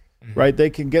can, right? They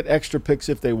can get extra picks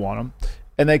if they want them,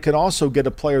 and they can also get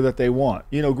a player that they want.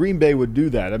 You know, Green Bay would do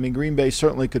that. I mean, Green Bay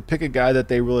certainly could pick a guy that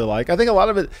they really like. I think a lot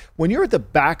of it, when you're at the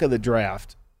back of the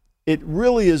draft, it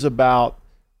really is about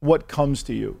what comes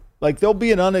to you. Like, there'll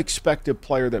be an unexpected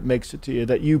player that makes it to you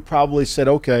that you probably said,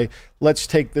 okay, let's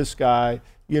take this guy.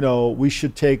 You know, we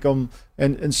should take him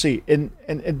and see. And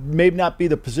it may not be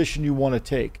the position you want to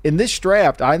take. In this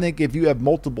draft, I think if you have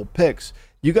multiple picks,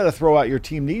 you got to throw out your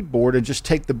team need board and just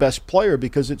take the best player,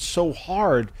 because it's so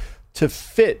hard to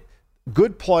fit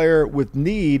good player with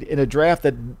need in a draft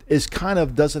that is kind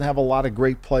of doesn't have a lot of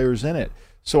great players in it.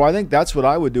 So I think that's what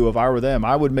I would do if I were them.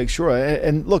 I would make sure.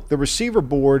 And look, the receiver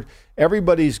board,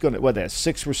 everybody's going to, they have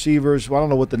 6 receivers. Well, I don't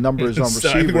know what the number is on receivers.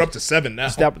 I think we're up to 7 now.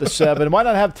 Step to 7. Why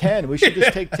not have 10? We should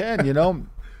just take 10, you know?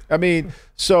 I mean,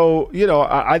 so, you know,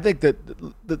 I think that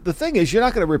the thing is, you're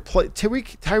not going to replace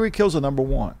Tyreek Hill's a number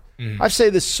 1. I've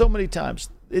said this so many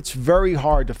times. It's very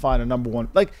hard to find a number 1.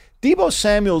 Like, Deebo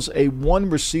Samuel's a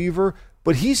 1 receiver,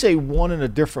 but he's a 1 in a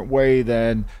different way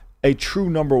than a true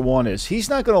number 1 is. He's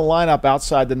not going to line up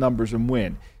outside the numbers and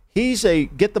win. He's a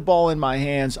get the ball in my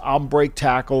hands, I'll break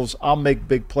tackles, I'll make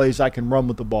big plays, I can run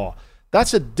with the ball.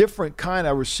 That's a different kind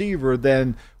of receiver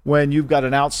than when you've got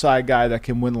an outside guy that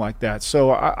can win like that.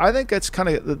 So I think that's kind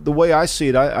of the way I see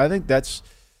it. I think that's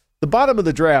the bottom of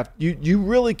the draft. You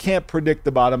really can't predict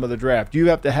the bottom of the draft. You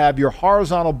have to have your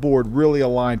horizontal board really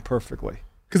aligned perfectly.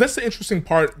 Because that's the interesting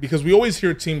part, because we always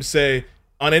hear teams say,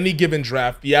 on any given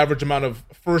draft, the average amount of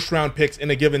first-round picks in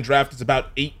a given draft is about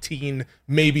 18,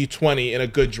 maybe 20 in a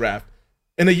good draft.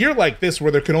 In a year like this,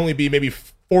 where there can only be maybe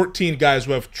 14 guys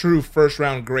who have true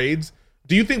first-round grades,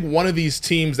 do you think one of these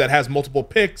teams that has multiple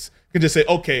picks can just say,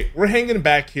 okay, we're hanging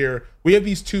back here, we have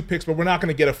these 2 picks, but we're not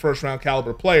going to get a first-round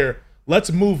caliber player,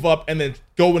 let's move up and then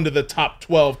go into the top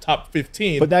 12, top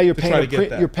 15. But now you're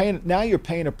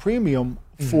paying a premium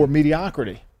for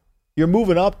mediocrity. You're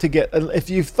moving up to get, if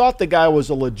you thought the guy was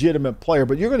a legitimate player,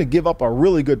 but you're going to give up a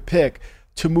really good pick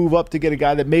to move up to get a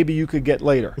guy that maybe you could get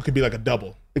later. It could be like a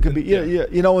double. It could be,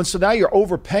 you know, and so now you're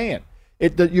overpaying.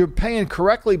 You're paying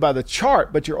correctly by the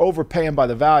chart, but you're overpaying by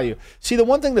the value. See, the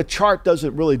one thing the chart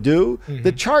doesn't really do,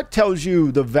 the chart tells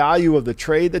you the value of the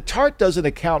trade. The chart doesn't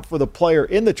account for the player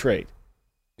in the trade.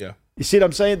 Yeah. You see what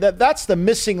I'm saying? That's the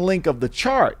missing link of the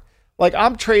chart. Like,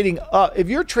 I'm trading up. If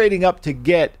you're trading up to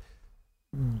get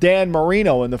Dan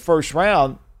Marino in the first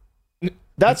round,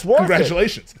 that's worth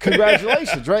Congratulations. it.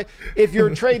 Congratulations, right? If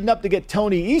you're trading up to get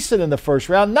Tony Eason in the first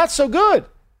round, not so good,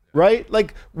 right?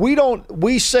 Like,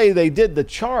 we say they did the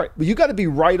chart, but you got to be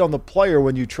right on the player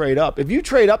when you trade up. If you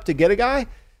trade up to get a guy,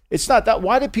 it's not that.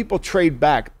 Why do people trade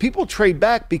back? People trade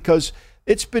back because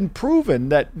it's been proven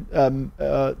that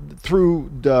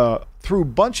through a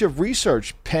bunch of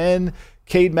research, Penn,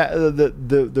 Cade,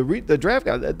 the draft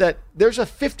guy, that there's a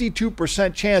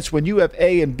 52% chance when you have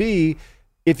A and B,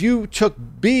 if you took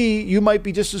B, you might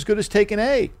be just as good as taking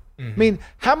A. I mean,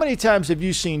 how many times have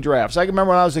you seen drafts? I can remember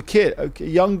when I was a kid,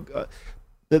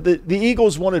 the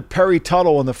Eagles wanted Perry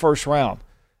Tuttle in the first round,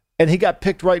 and he got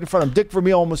picked right in front of him. Dick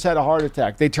Vermeil almost had a heart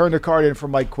attack. They turned their card in for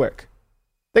Mike Quick.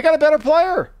 They got a better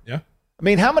player. Yeah. I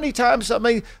mean, how many times? I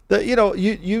mean,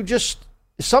 you just.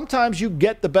 Sometimes you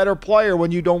get the better player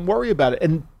when you don't worry about it.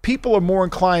 And people are more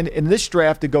inclined in this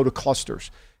draft to go to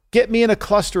clusters. Get me in a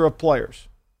cluster of players.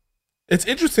 It's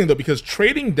interesting, though, because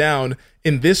trading down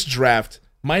in this draft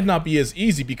might not be as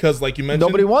easy because, like you mentioned,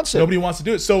 nobody wants it. Nobody wants to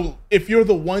do it. So if you're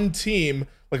the one team,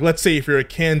 like let's say if you're a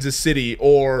Kansas City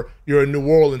or you're a New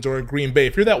Orleans or a Green Bay,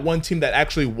 if you're that one team that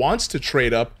actually wants to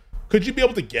trade up, could you be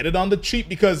able to get it on the cheap?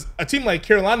 Because a team like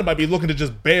Carolina might be looking to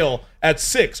just bail at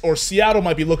 6, or Seattle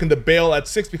might be looking to bail at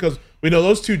 6 because we know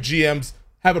those two GMs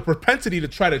have a propensity to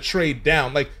try to trade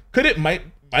down. Like, might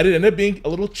it end up being a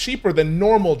little cheaper than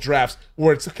normal drafts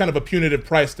where it's kind of a punitive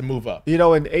price to move up?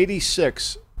 In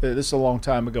 86, this is a long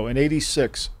time ago, in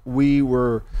 86, we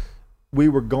were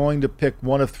going to pick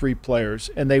one of 3 players,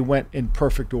 and they went in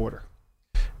perfect order.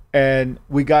 And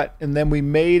then we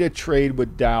made a trade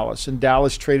with Dallas, and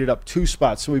Dallas traded up 2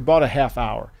 spots. So we bought a half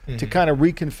hour to kind of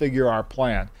reconfigure our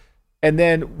plan. And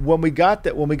then when we got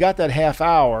that half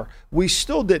hour, we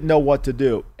still didn't know what to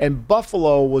do. And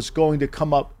Buffalo was going to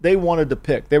come up. They wanted to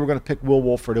pick. They were going to pick Will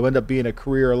Wolford, who ended up being a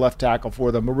career left tackle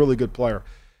for them, a really good player.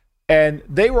 And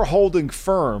they were holding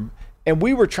firm, and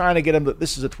we were trying to get him.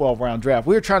 This is a 12-round draft.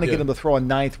 We were trying to get him to throw a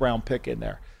 9th-round pick in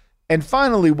there. And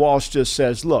finally, Walsh just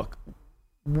says, look,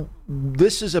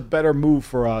 this is a better move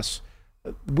for us.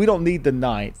 We don't need the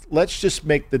 9th. Let's just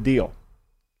make the deal.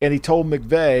 And he told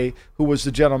McVay, who was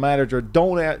the general manager,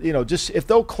 just if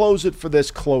they'll close it for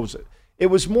this, close it. It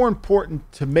was more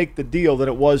important to make the deal than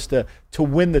it was to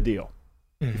win the deal.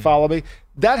 You follow me?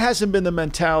 That hasn't been the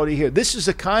mentality here. This is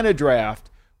the kind of draft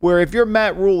where if you're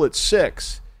Matt Rule at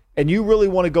 6 and you really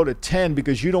want to go to 10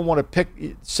 because you don't want to pick,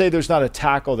 say there's not a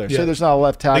tackle there, say there's not a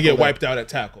left tackle. They get wiped out at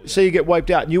tackle. Say you get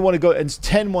wiped out and you want to go, and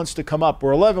 10 wants to come up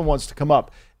or 11 wants to come up,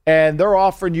 and they're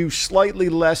offering you slightly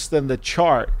less than the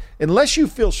chart. Unless you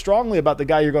feel strongly about the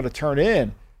guy you're going to turn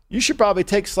in, you should probably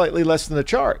take slightly less than the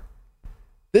chart.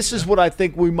 This is what I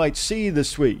think we might see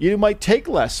this week. You might take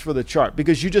less for the chart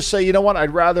because you just say, you know what,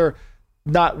 I'd rather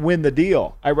not win the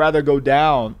deal. I'd rather go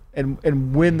down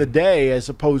and win the day as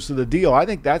opposed to the deal. I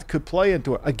think that could play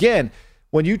into it. Again,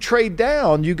 when you trade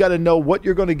down, you got to know what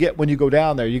you're going to get when you go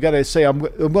down there. You got to say, I'm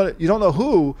going to, you don't know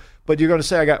who, but you're going to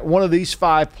say, I got one of these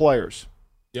 5 players.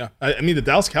 Yeah. I mean, the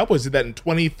Dallas Cowboys did that in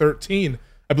 2013.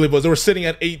 I believe it was. They were sitting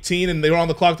at 18 and they were on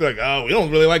the clock. They're like, oh, we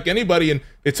don't really like anybody. And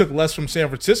they took less from San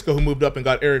Francisco, who moved up and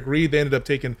got Eric Reed. They ended up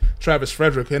taking Travis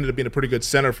Frederick, who ended up being a pretty good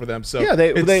center for them. So yeah,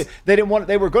 they didn't want.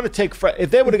 They were going to take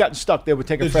if they would have gotten stuck, they would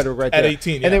take a Frederick right at there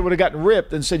 18, and they would have gotten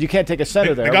ripped and said you can't take a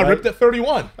center there. They got ripped at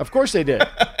 31. Of course they did.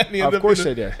 Of course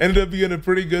they did. Ended up being a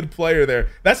pretty good player there.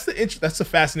 That's the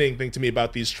fascinating thing to me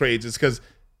about these trades is because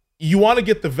you want to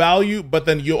get the value, but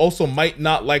then you also might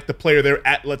not like the player there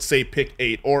at, let's say, pick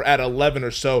 8 or at 11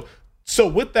 or so. So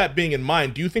with that being in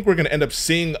mind, do you think we're going to end up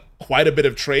seeing quite a bit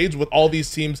of trades with all these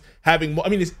teams having – I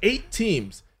mean, 8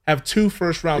 teams have 2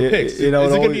 first-round picks. Is it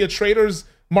going to be a trader's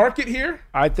market here?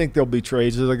 I think there'll be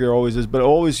trades, like there always is. But it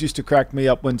always used to crack me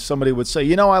up when somebody would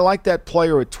say, I like that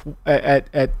player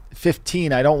at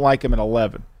 15. I don't like him at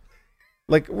 11.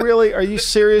 Like, really? Are you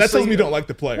serious? That tells me you don't like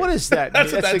the player. What is that?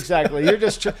 That's exactly. You're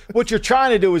just what you're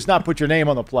trying to do is not put your name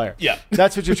on the player. Yeah,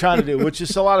 that's what you're trying to do. Which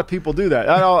is a lot of people do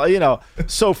that.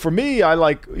 So for me, I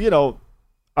like.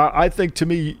 I think to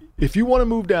me, if you want to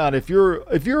move down, if you're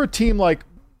a team like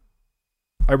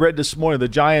I read this morning, the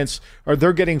Giants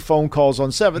they're getting phone calls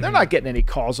on 7. Mm-hmm. They're not getting any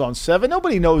calls on 7.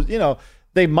 Nobody knows.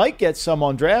 They might get some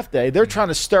on draft day. They're trying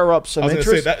to stir up some interest.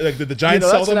 I was going to say, did the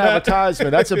Giants sell them that? That's an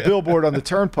advertisement. That's a billboard on the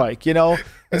turnpike, And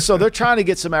so they're trying to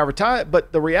get some advertisement.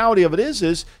 But the reality of it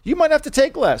is you might have to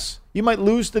take less. You might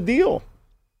lose the deal.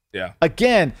 Yeah.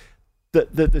 Again,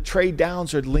 the trade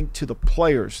downs are linked to the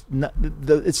players.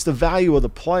 It's the value of the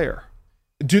player.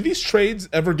 Do these trades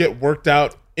ever get worked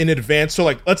out in advance? So,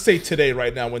 like, let's say today,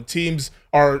 right now, when teams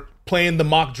are playing the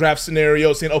mock draft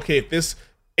scenario, saying, okay, if this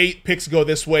 8 picks go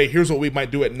this way, here's what we might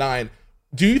do at 9.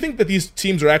 Do you think that these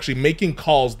teams are actually making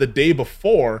calls the day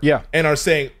before and are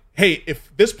saying, hey, if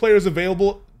this player is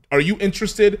available, are you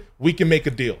interested? We can make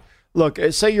a deal. Look,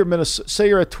 say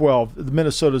you're at 12,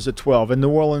 Minnesota's at 12, and New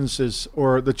Orleans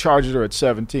or the Chargers are at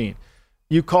 17.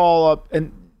 You call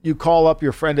up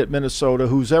your friend at Minnesota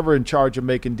who's ever in charge of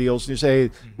making deals, and you say,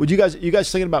 hey, would you guys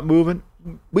thinking about moving?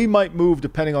 We might move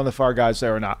depending on if our guys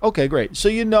there or not. Okay, great. So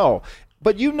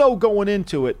But going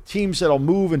into it, teams that'll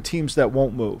move and teams that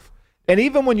won't move. And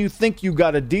even when you think you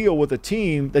got a deal with a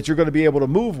team that you're going to be able to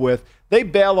move with, they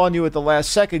bail on you at the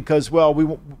last second because, well,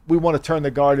 we want to turn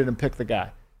the guard in and pick the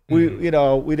guy.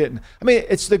 Mm-hmm. We didn't. I mean,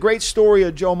 it's the great story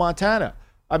of Joe Montana.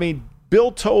 I mean,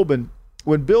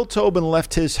 when Bill Tobin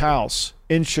left his house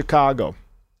in Chicago,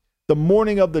 the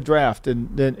morning of the draft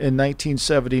in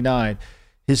 1979,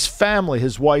 his family,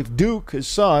 his wife Duke, his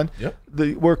son,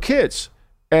 were kids.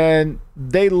 And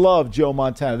they love Joe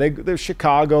Montana. They're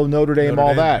Chicago, Notre Dame,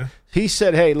 all that. Yeah. He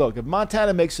said, "Hey, look, if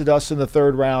Montana makes it us in the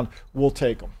 3rd round, we'll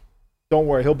take him. Don't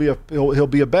worry, he'll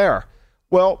be a Bear."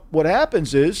 Well, what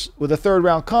happens is, when the 3rd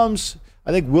round comes,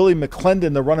 I think Willie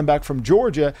McClendon, the running back from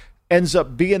Georgia, ends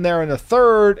up being there in the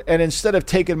third, and instead of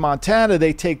taking Montana,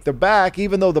 they take the back,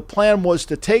 even though the plan was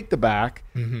to take the back,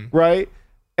 right?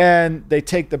 And they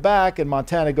take the back, and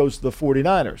Montana goes to the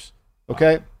 49ers,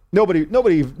 okay? Wow.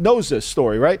 Nobody knows this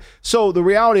story, right? So the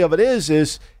reality of it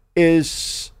is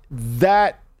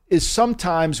that is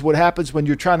sometimes what happens when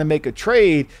you're trying to make a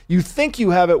trade. You think you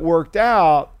have it worked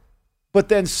out, but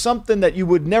then something that you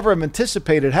would never have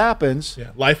anticipated happens.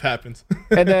 Yeah, life happens.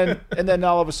 and then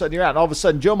all of a sudden you're out. And all of a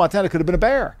sudden Joe Montana could have been a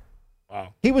Bear.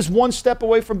 Wow. He was one step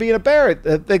away from being a Bear.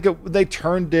 They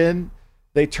turned in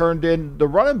the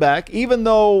running back, even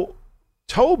though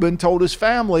Tobin told his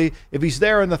family if he's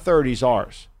there in the third, he's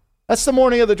ours. That's the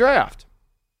morning of the draft.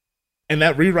 And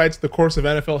that rewrites the course of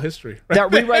NFL history.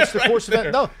 That rewrites the course of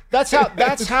NFL. No, that's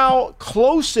how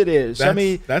close it is.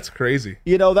 That's crazy.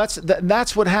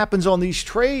 That's what happens on these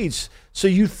trades.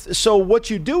 So what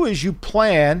you do is you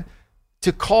plan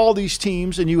to call these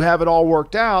teams and you have it all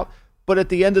worked out. But at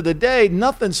the end of the day,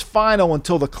 nothing's final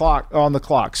until the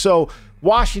clock. So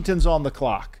Washington's on the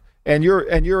clock, and you're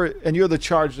the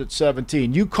Chargers at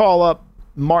 17. You call up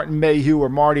Martin Mayhew or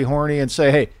Marty Horney and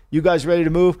say, hey, you guys ready to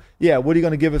move? Yeah, what are you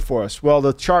going to give it for us? Well,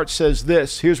 the chart says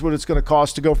this. Here's what it's going to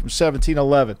cost to go from 17 to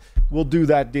 11. We'll do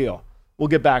that deal. We'll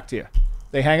get back to you.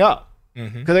 They hang up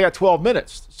because they got 12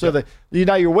 minutes. So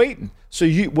now you're waiting. So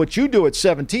what you do at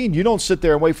 17, you don't sit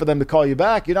there and wait for them to call you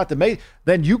back. You're not the mate.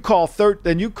 Then you call 13.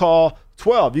 Then you call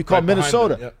 12. You call right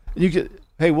Minnesota. Them, you get,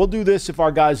 hey, we'll do this if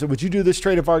our guys. Would you do this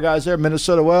trade if our guys there?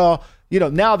 Minnesota. Well,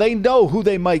 now they know who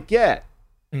they might get.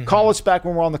 Call us back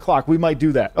when we're on the clock. We might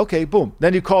do that. Okay, boom.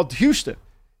 Then you called Houston.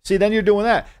 See, then you're doing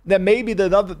that. Then maybe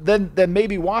then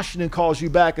maybe Washington calls you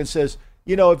back and says,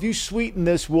 if you sweeten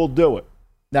this, we'll do it.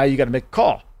 Now you got to make a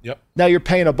call. Yep. Now you're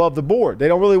paying above the board. They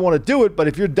don't really want to do it, but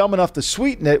if you're dumb enough to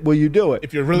sweeten it, will you do it?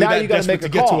 If you're really that desperate to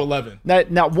get to 11.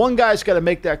 Now one guy's got to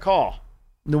make that call.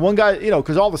 The one guy,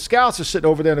 because all the scouts are sitting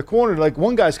over there in the corner, like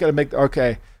one guy's got to make,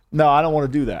 okay, no, I don't want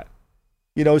to do that.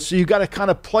 So you got to kind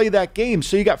of play that game.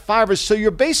 So you got so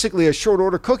you're basically a short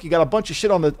order cook. You got a bunch of shit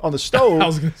on the stove, I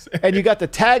was gonna say. And you got the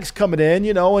tags coming in,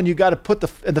 and you got to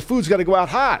and the food's got to go out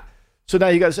hot. So now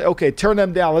you got to say, okay, turn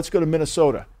them down. Let's go to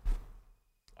Minnesota.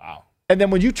 Wow. And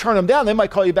then when you turn them down, they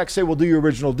might call you back and say, we'll do your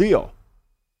original deal.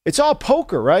 It's all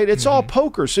poker, right? It's all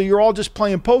poker. So you're all just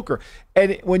playing poker.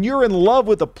 And when you're in love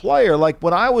with a player, like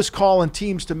when I was calling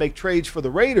teams to make trades for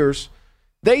the Raiders,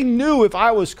 they knew if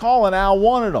I was calling, Al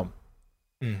wanted them.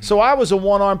 So I was a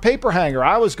one-arm paper hanger.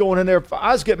 I was going in there.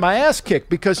 I was getting my ass kicked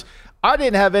because I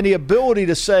didn't have any ability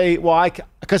to say,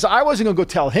 because I wasn't going to go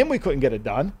tell him we couldn't get it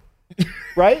done,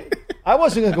 right? I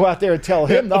wasn't going to go out there and tell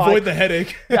him. No, avoid the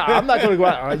headache. Yeah, I'm not going to go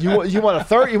out. You want a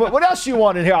third? What else you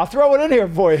want in here? I'll throw it in here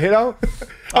for you,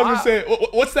 I'm just saying,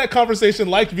 what's that conversation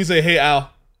like if you say, hey, Al,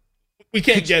 we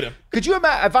can't get him? Could you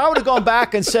imagine if I would have gone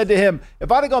back and said to him, hey,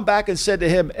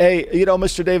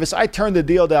 Mr. Davis, I turned the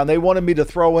deal down. They wanted me to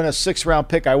throw in a 6th-round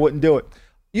pick. I wouldn't do it.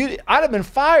 I'd have been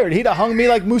fired. He'd have hung me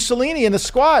like Mussolini in the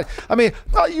squad. I mean,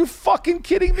 are you fucking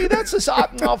kidding me? That's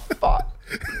fuck.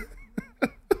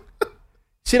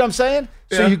 See what I'm saying?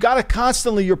 Yeah. So you got to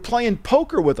constantly, you're playing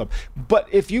poker with them. But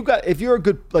if you're a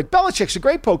good, like Belichick's a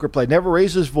great poker player, never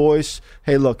raises his voice.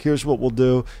 Hey, look, here's what we'll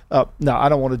do. No, I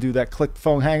don't want to do that. Click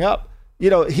phone, hang up.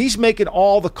 He's making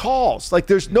all the calls. Like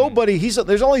there's nobody.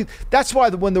 That's why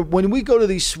when we go to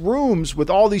these rooms with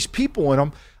all these people in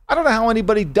them, I don't know how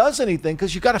anybody does anything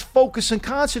because you got to focus and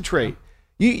concentrate.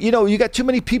 You got too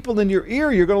many people in your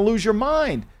ear, you're going to lose your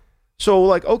mind. So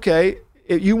like, okay,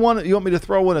 if you want me to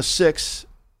throw in a 6,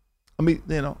 let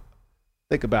me,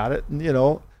 think about it.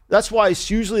 And, that's why it's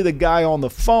usually the guy on the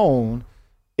phone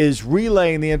is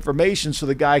relaying the information so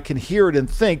the guy can hear it and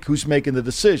think who's making the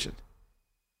decision.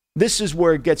 This is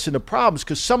where it gets into problems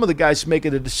because some of the guys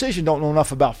making the decision don't know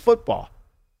enough about football,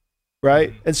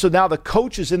 right? And so now the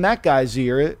coach is in that guy's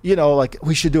ear, like,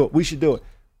 we should do it.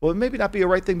 Well, it maybe not be a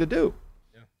right thing to do.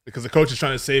 Yeah, because the coach is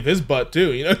trying to save his butt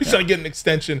too. He's trying to get an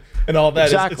extension and all that.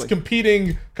 Exactly. It's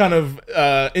competing kind of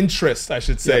interests, I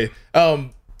should say. Yeah.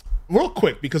 Real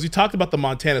quick, because you talked about the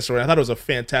Montana story. I thought it was a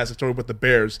fantastic story with the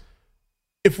Bears.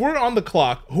 If we're on the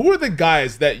clock, who are the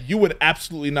guys that you would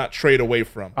absolutely not trade away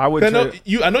from? I know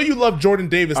you love Jordan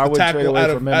Davis, the tackle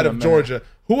out of Georgia.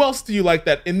 Who else do you like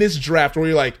that in this draft where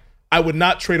you're like, I would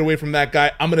not trade away from that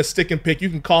guy. I'm going to stick and pick. You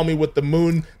can call me with the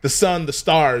moon, the sun, the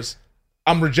stars.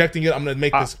 I'm rejecting it. I'm going to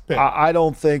make this pick. I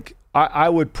don't think – I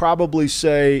would probably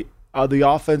say the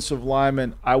offensive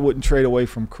lineman, I wouldn't trade away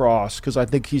from Cross because I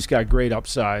think he's got great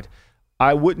upside.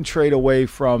 I wouldn't trade away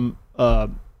from the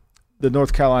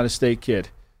North Carolina State kid.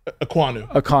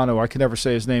 Ekwonu. I can never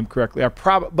say his name correctly.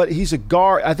 But he's a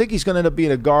guard. I think he's going to end up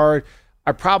being a guard.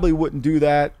 I probably wouldn't do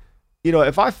that.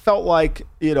 if I felt like,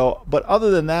 but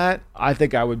other than that, I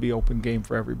think I would be open game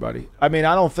for everybody. I mean,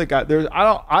 I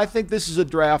think this is a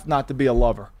draft not to be a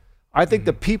lover. I think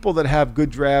the people that have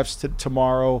good drafts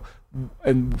tomorrow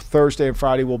and Thursday and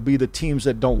Friday will be the teams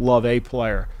that don't love a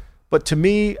player. But to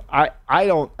me, I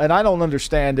don't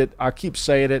understand it. I keep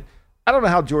saying it. I don't know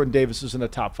how Jordan Davis is in the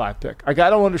top 5 pick. I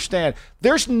don't understand.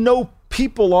 There's no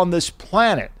people on this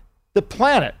planet,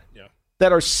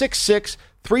 that are 6'6",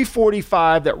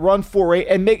 345, that run 4.8,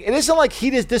 and it isn't like he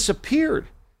just disappeared.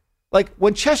 Like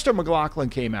when Chester McLaughlin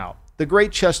came out, the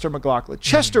great Chester McLaughlin.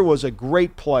 Chester was a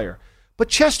great player, but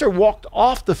Chester walked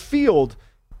off the field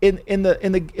in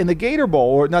the Gator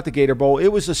Bowl, or not the Gator Bowl. It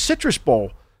was the Citrus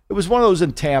Bowl. It was one of those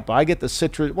in Tampa. I get the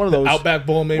Citrus, one of those. Outback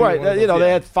Bowl, maybe. Right.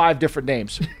 They had 5 different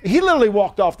names. He literally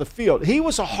walked off the field. He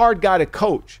was a hard guy to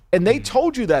coach, and they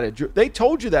told you that at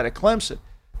Clemson.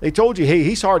 They told you, hey,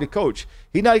 he's hard to coach.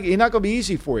 He's not going to be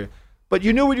easy for you. But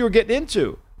you knew what you were getting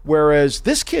into. Whereas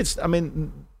this kid's,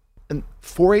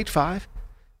 4.85.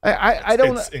 I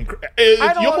don't.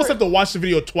 You almost have to watch the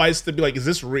video twice to be like, is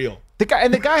this real? The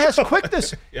guy has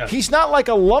quickness. Yeah. He's not like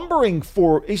a lumbering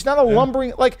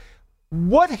lumbering, like,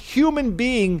 what human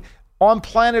being on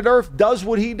planet Earth does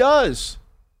what he does?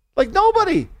 Like,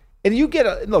 nobody. And you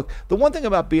look, the one thing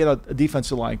about being a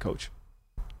defensive line coach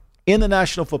in the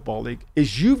National Football League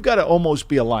is you've got to almost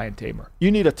be a lion tamer.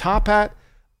 You need a top hat,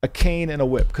 a cane, and a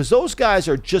whip, because those guys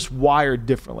are just wired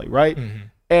differently, right? Mm-hmm.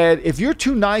 And if you're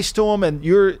too nice to them, and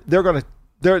they're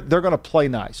gonna play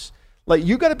nice. Like,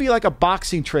 you got to be like a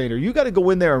boxing trainer. You got to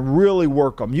go in there and really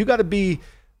work them. You got to be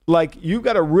like, you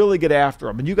got to really get after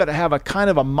them, and you got to have a kind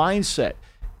of a mindset.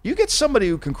 You get somebody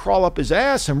who can crawl up his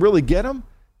ass and really get him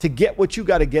to get what you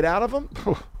got to get out of him.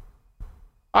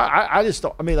 I just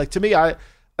don't. I mean, like, to me, I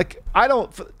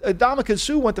don't. Ndamukong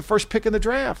Suh went the first pick in the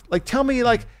draft. Like, tell me,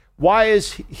 like, why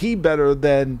is he better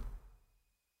than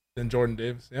Jordan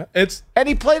Davis? Yeah,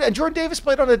 and Jordan Davis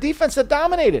played on a defense that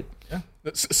dominated. Yeah,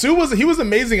 Suh was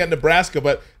amazing at Nebraska,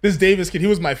 but this Davis kid, he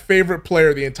was my favorite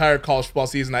player the entire college football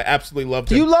season. I absolutely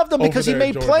loved him. You loved him because he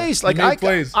made plays. Like, I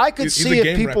could see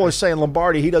if people are saying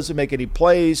Lombardi, he doesn't make any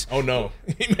plays. Oh no,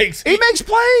 he makes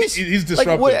plays. He's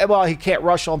disruptive. Well, he can't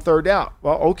rush on third down.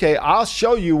 Well, okay, I'll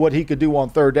show you what he could do on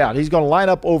third down. He's going to line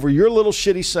up over your little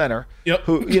shitty center,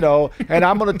 and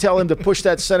I'm going to tell him to push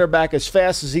that center back as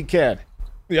fast as he can.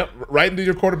 Yep, right into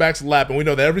your quarterback's lap. And we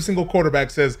know that every single quarterback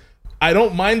says, I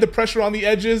don't mind the pressure on the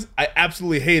edges. I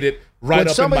absolutely hate it. When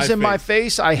somebody's in my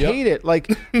face, I hate it.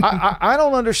 Like, I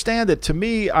don't understand it. To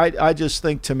me, I just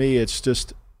think, it's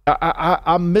just,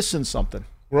 I'm missing something.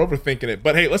 We're overthinking it.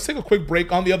 But hey, let's take a quick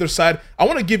break. On the other side, I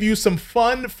want to give you some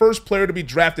fun first player to be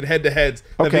drafted head-to-heads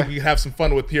that I think we can have some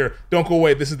fun with here. Don't go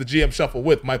away. This is the GM Shuffle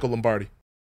with Michael Lombardi.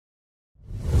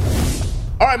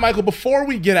 All right, Michael, before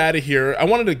we get out of here, I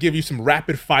wanted to give you some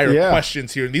rapid-fire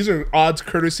questions here. And these are odds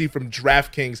courtesy from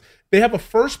DraftKings. They have a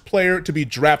first player to be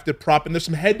drafted prop, and there's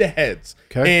some head-to-heads.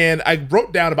 Okay. And I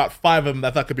wrote down about 5 of them that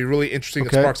I thought could be really interesting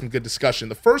and spark some good discussion.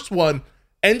 The first one,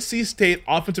 NC State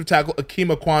offensive tackle Akeem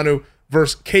Ekwonu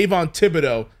versus Kayvon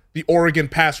Thibodeaux, the Oregon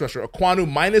pass rusher.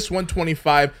 Ekwonu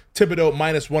 -125, Thibodeaux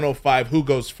 -105. Who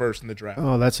goes first in the draft?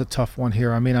 Oh, that's a tough one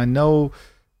here. I mean, I know...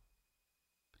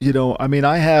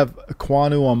 I have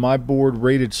Ekwonu on my board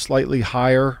rated slightly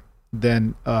higher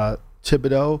than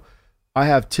Thibodeaux. I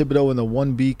have Thibodeaux in the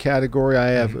 1B category. I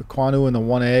have Ekwonu in the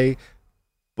 1A.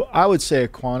 But I would say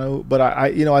Ekwonu, but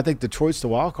I think Detroit's the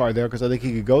wild card there because I think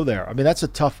he could go there. I mean, that's a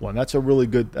tough one. That's a really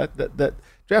good that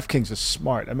DraftKings is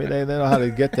smart. I mean, they know how to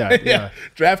get that. Yeah.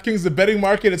 DraftKings, the betting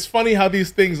market. It's funny how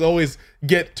these things always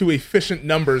get to efficient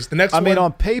numbers. The next one,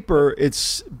 on paper,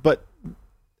 but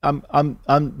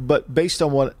based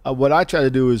on what I try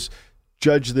to do is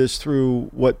judge this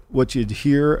through what you'd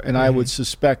hear, and I would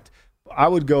suspect I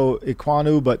would go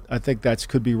Ekwonu, but I think that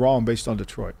could be wrong based on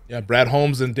Detroit. Yeah, Brad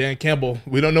Holmes and Dan Campbell,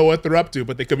 we don't know what they're up to,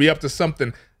 but they could be up to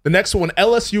something. The next one,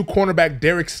 LSU cornerback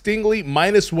Derek Stingley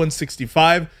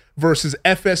 -165 versus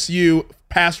FSU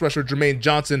pass rusher Jermaine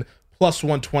Johnson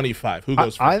 +125. Who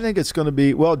goes first? I think it's going to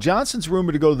be, Johnson's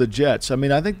rumored to go to the Jets. I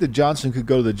mean, I think that Johnson could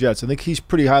go to the Jets. I think he's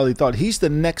pretty highly thought. He's the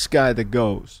next guy that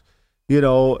goes,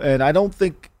 and I don't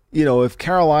think, if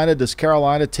does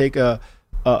Carolina take a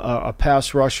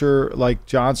pass rusher like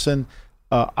Johnson?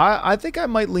 I think I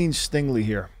might lean Stingley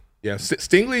here. Yeah,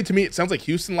 Stingley, to me, it sounds like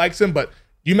Houston likes him, but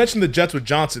You mentioned the Jets with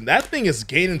Johnson. That thing is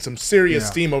gaining some serious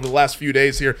steam over the last few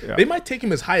days here. Yeah. They might take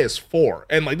him as high as 4.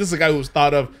 And like this is a guy who was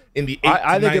thought of in the 8 I to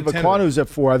 9, think if Ekwonu's at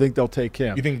 4, I think they'll take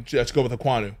him. You think Jets go with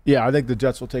Ekwonu? Yeah, I think the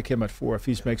Jets will take him at 4 if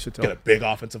he makes it to get a big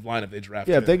offensive line if they draft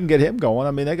him. Yeah, if they can get him going.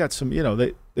 I mean, they got some,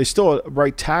 they still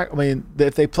right tackle. I mean,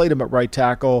 if they played him at right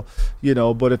tackle,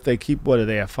 but if they keep, what do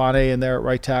they have, Fane in there at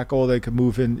right tackle, they could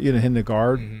move in, in the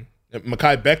guard. Mm-hmm.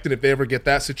 Mekhi Becton, if they ever get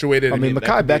that situated.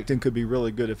 Mekhi Becton could be really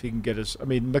good if he can get his.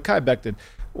 Mekhi Becton,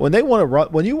 when they want to run,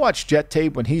 when you watch Jet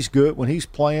tape, when he's good, when he's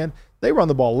playing, they run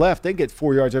the ball left. They get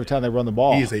 4 yards every time they run the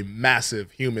ball. He is a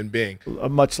massive human being.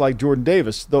 Much like Jordan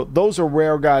Davis. Those are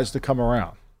rare guys to come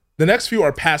around. The next few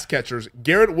are pass catchers.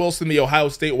 Garrett Wilson, the Ohio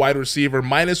State wide receiver,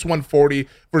 minus 140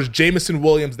 versus Jameson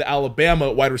Williams, the Alabama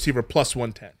wide receiver, plus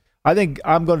 110. I think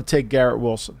I'm going to take Garrett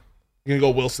Wilson. You're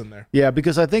going to go Wilson there. Yeah,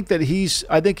 because I think he's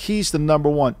the number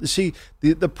one. See,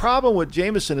 the problem with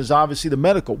Jameson is obviously the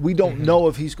medical. We don't know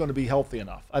if he's going to be healthy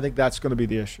enough. I think that's going to be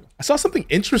the issue. I saw something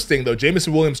interesting, though.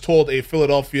 Jameson Williams told a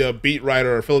Philadelphia beat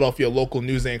writer or Philadelphia local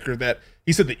news anchor that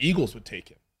he said the Eagles would take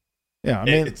him. Yeah,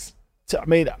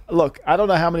 look, I don't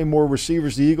know how many more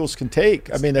receivers the Eagles can take.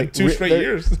 Like 2 straight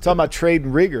years. Talking about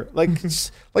trading Rieger.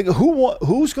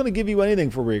 Who's going to give you anything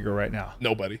for Rieger right now?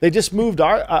 Nobody. They just moved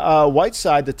our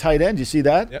Whiteside to tight end. You see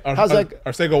that? Yeah, how's that?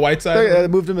 Arcega Whiteside? They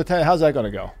moved him to tight end. How's that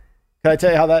going to go? Can I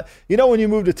tell you how that? When you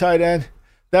move to tight end,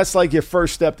 that's like your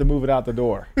first step to moving out the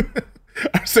door.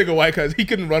 Arcega Whiteside, he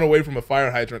couldn't run away from a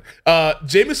fire hydrant.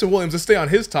 Jameson Williams, let's stay on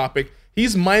his topic.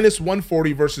 He's minus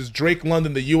 140 versus Drake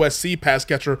London, the USC pass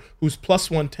catcher, who's plus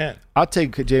 110. I'll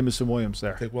take Jameson Williams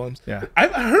there. Take Williams? Yeah.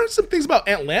 I've heard some things about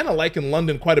Atlanta liking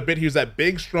London quite a bit. He was that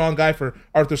big, strong guy for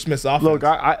Arthur Smith's offense.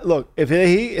 Look, if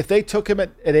they took him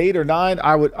at 8 or 9,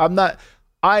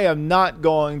 I am not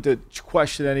going to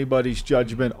question anybody's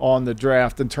judgment on the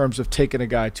draft in terms of taking a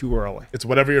guy too early. It's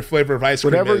whatever your flavor of ice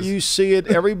cream Whatever is. you see it,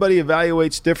 everybody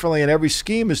evaluates differently, and every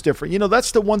scheme is different.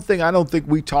 That's the one thing I don't think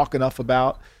we talk enough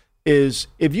about is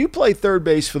if you play third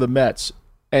base for the Mets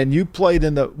and you played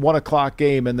in the 1 o'clock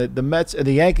game and the Mets and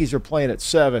the Yankees are playing at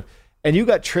 7 and you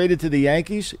got traded to the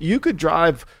Yankees, you could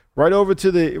drive right over to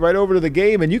the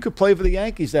game and you could play for the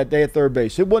Yankees that day at third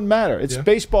base. It wouldn't matter.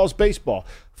 Baseball's baseball.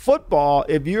 Football,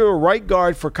 if you're a right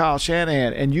guard for Kyle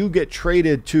Shanahan and you get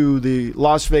traded to the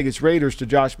Las Vegas Raiders to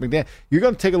Josh McDaniels, you're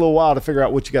going to take a little while to figure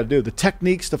out what you got to do. The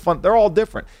techniques, the fun, they're all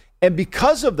different. And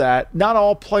because of that, not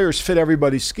all players fit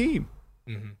everybody's scheme.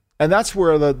 Mm-hmm. And that's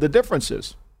where the difference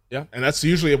is. Yeah, and that's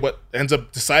usually what ends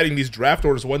up deciding these draft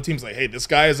orders. One team's like, hey, this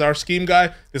guy is our scheme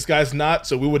guy. This guy's not,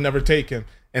 so we would never take him.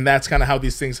 And that's kind of how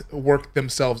these things work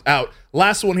themselves out.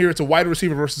 Last one here, it's a wide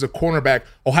receiver versus a cornerback.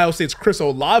 Ohio State's Chris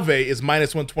Olave is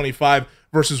minus 125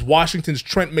 versus Washington's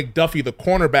Trent McDuffie, the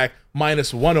cornerback,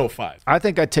 minus 105. I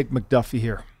think I'd take McDuffie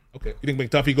here. Okay. You think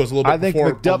McDuffie goes a little bit before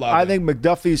Olave? I think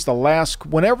McDuffie's the last –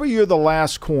 whenever you're the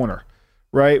last corner –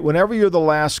 right? Whenever you're the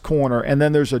last corner and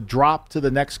then there's a drop to the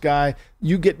next guy,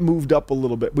 you get moved up a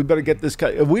little bit. We better get this guy.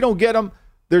 If we don't get him,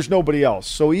 there's nobody else.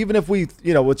 So even if we,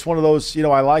 it's one of those, I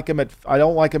don't like him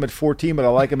at 14, but I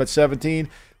like him at 17.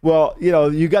 Well,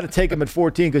 you got to take him at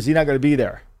 14 because he's not going to be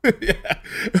there. Yeah.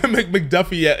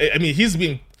 McDuffie, he's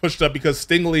being pushed up because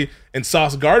Stingley and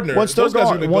Sauce Gardner, once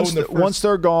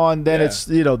they're gone, then it's,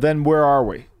 then where are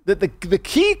we?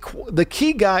 The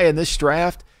key guy in this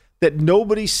draft that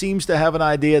nobody seems to have an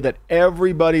idea that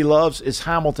everybody loves is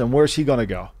Hamilton. Where's he going to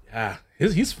go? Yeah,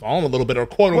 he's fallen a little bit, or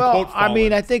quote unquote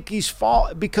fallen. I think he's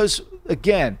fallen because,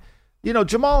 again,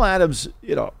 Jamal Adams,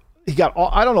 he got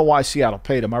I don't know why Seattle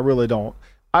paid him. I really don't.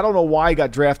 I don't know why he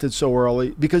got drafted so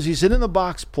early because he's an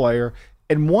in-the-box player,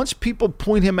 and once people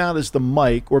point him out as the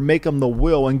Mike or make him the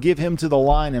Will and give him to the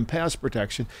line and pass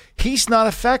protection, he's not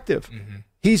effective. Mm-hmm.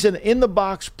 He's an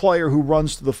in-the-box player who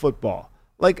runs to the football.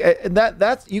 Like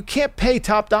that you can't pay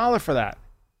top dollar for that.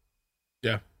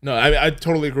 Yeah, no, I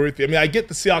totally agree with you. I get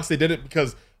the Seahawks; they did it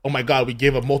because, oh my God, we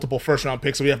gave up multiple first-round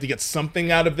picks, so we have to get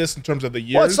something out of this in terms of the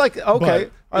years. Well, it's like okay, all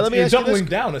right, let me ask you this.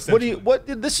 Down. Essentially,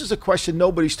 this is a question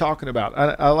nobody's talking about.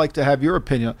 I like to have your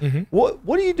opinion. Mm-hmm.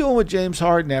 What are you doing with James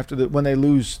Harden after when they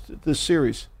lose this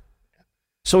series?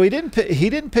 So he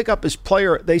didn't pick up his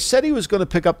player. They said he was going to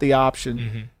pick up the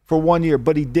option for 1 year,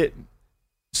 but he didn't.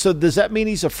 So does that mean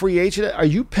he's a free agent? Are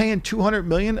you paying $200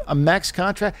 million a max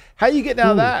contract? How are you getting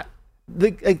out of that?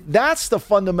 That's the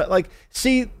fundamental.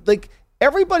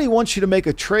 Everybody wants you to make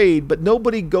a trade, but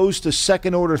nobody goes to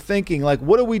second order thinking. Like,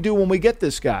 what do we do when we get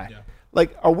this guy? Yeah.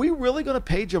 Are we really going to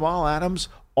pay Jamal Adams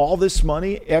all this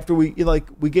money after we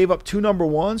gave up 2 number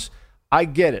ones? I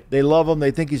get it. They love him.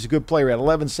 They think he's a good player. He had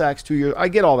 11 sacks 2 years. I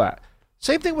get all that.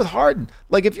 Same thing with Harden.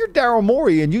 If you're Daryl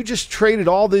Morey and you just traded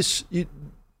all this.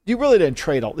 you really didn't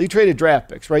trade all. You traded draft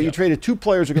picks, right? Yep. You traded 2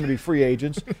 players who are going to be free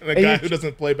agents. The guy who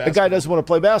doesn't play basketball. The guy doesn't want to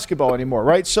play basketball anymore,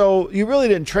 right? So you really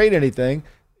didn't trade anything.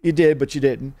 You did, but you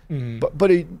didn't. Mm-hmm. But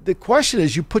the question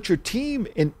is, you put your team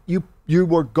in. You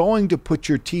were going to put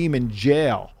your team in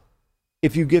jail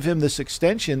if you give him this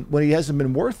extension when he hasn't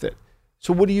been worth it.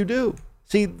 So what do you do?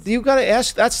 See, you got to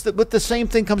ask. But the same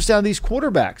thing comes down to these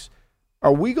quarterbacks.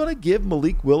 Are we going to give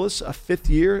Malik Willis a 5th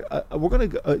year?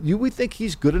 Do we think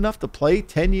he's good enough to play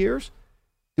 10 years?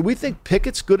 Do we think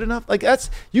Pickett's good enough? Like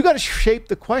you got to shape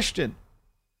the question.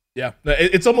 Yeah,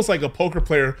 it's almost like a poker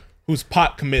player who's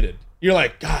pot committed. You're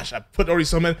like, gosh, I put already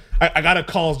so many. I got to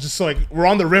call just so we're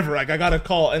on the river. Like I got to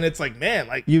call, and it's like, man,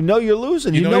 like you're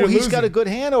losing. You know he's got a good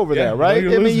hand over there, right?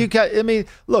 I mean,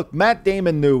 look, Matt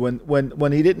Damon knew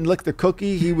when he didn't lick the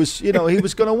cookie, he was he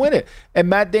was going to win it, and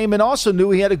Matt Damon also knew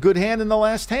he had a good hand in the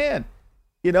last hand.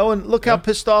 And look how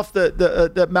pissed off that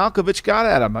Malkovich got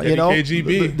at him.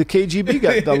 KGB. The KGB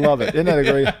guy, they love it. Isn't that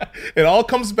great? It all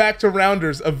comes back to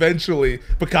Rounders eventually.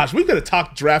 But gosh, we could have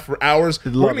talked draft for hours.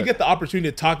 We're going to get the opportunity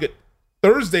to talk it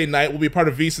Thursday night. Will be part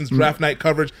of VSiN's draft night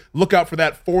coverage. Look out for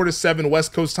that 4 to 7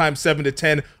 West Coast time, 7 to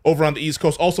 10 over on the East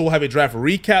Coast. Also, we'll have a draft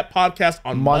recap podcast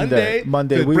on Monday.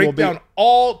 We break will down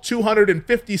all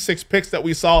 256 picks that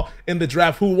we saw in the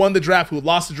draft. Who won the draft? Who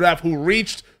lost the draft? Who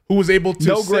reached? Who was able to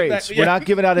no grades. We're not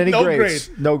giving out any grades.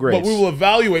 No grades. But we will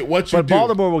evaluate what you do. But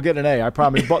Baltimore will get an A, I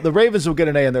promise. The Ravens will get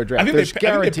an A in their draft. I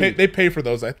think they pay for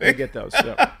those, I think. They get those,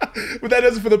 yeah. But that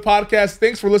does it for the podcast.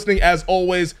 Thanks for listening. As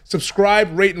always, subscribe,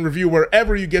 rate, and review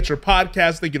wherever you get your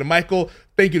podcasts. Thank you to Michael.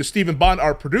 Thank you to Stephen Bond,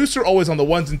 our producer, always on the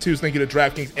ones and twos. Thank you to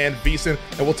DraftKings and VSiN.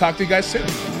 And we'll talk to you guys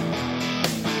soon.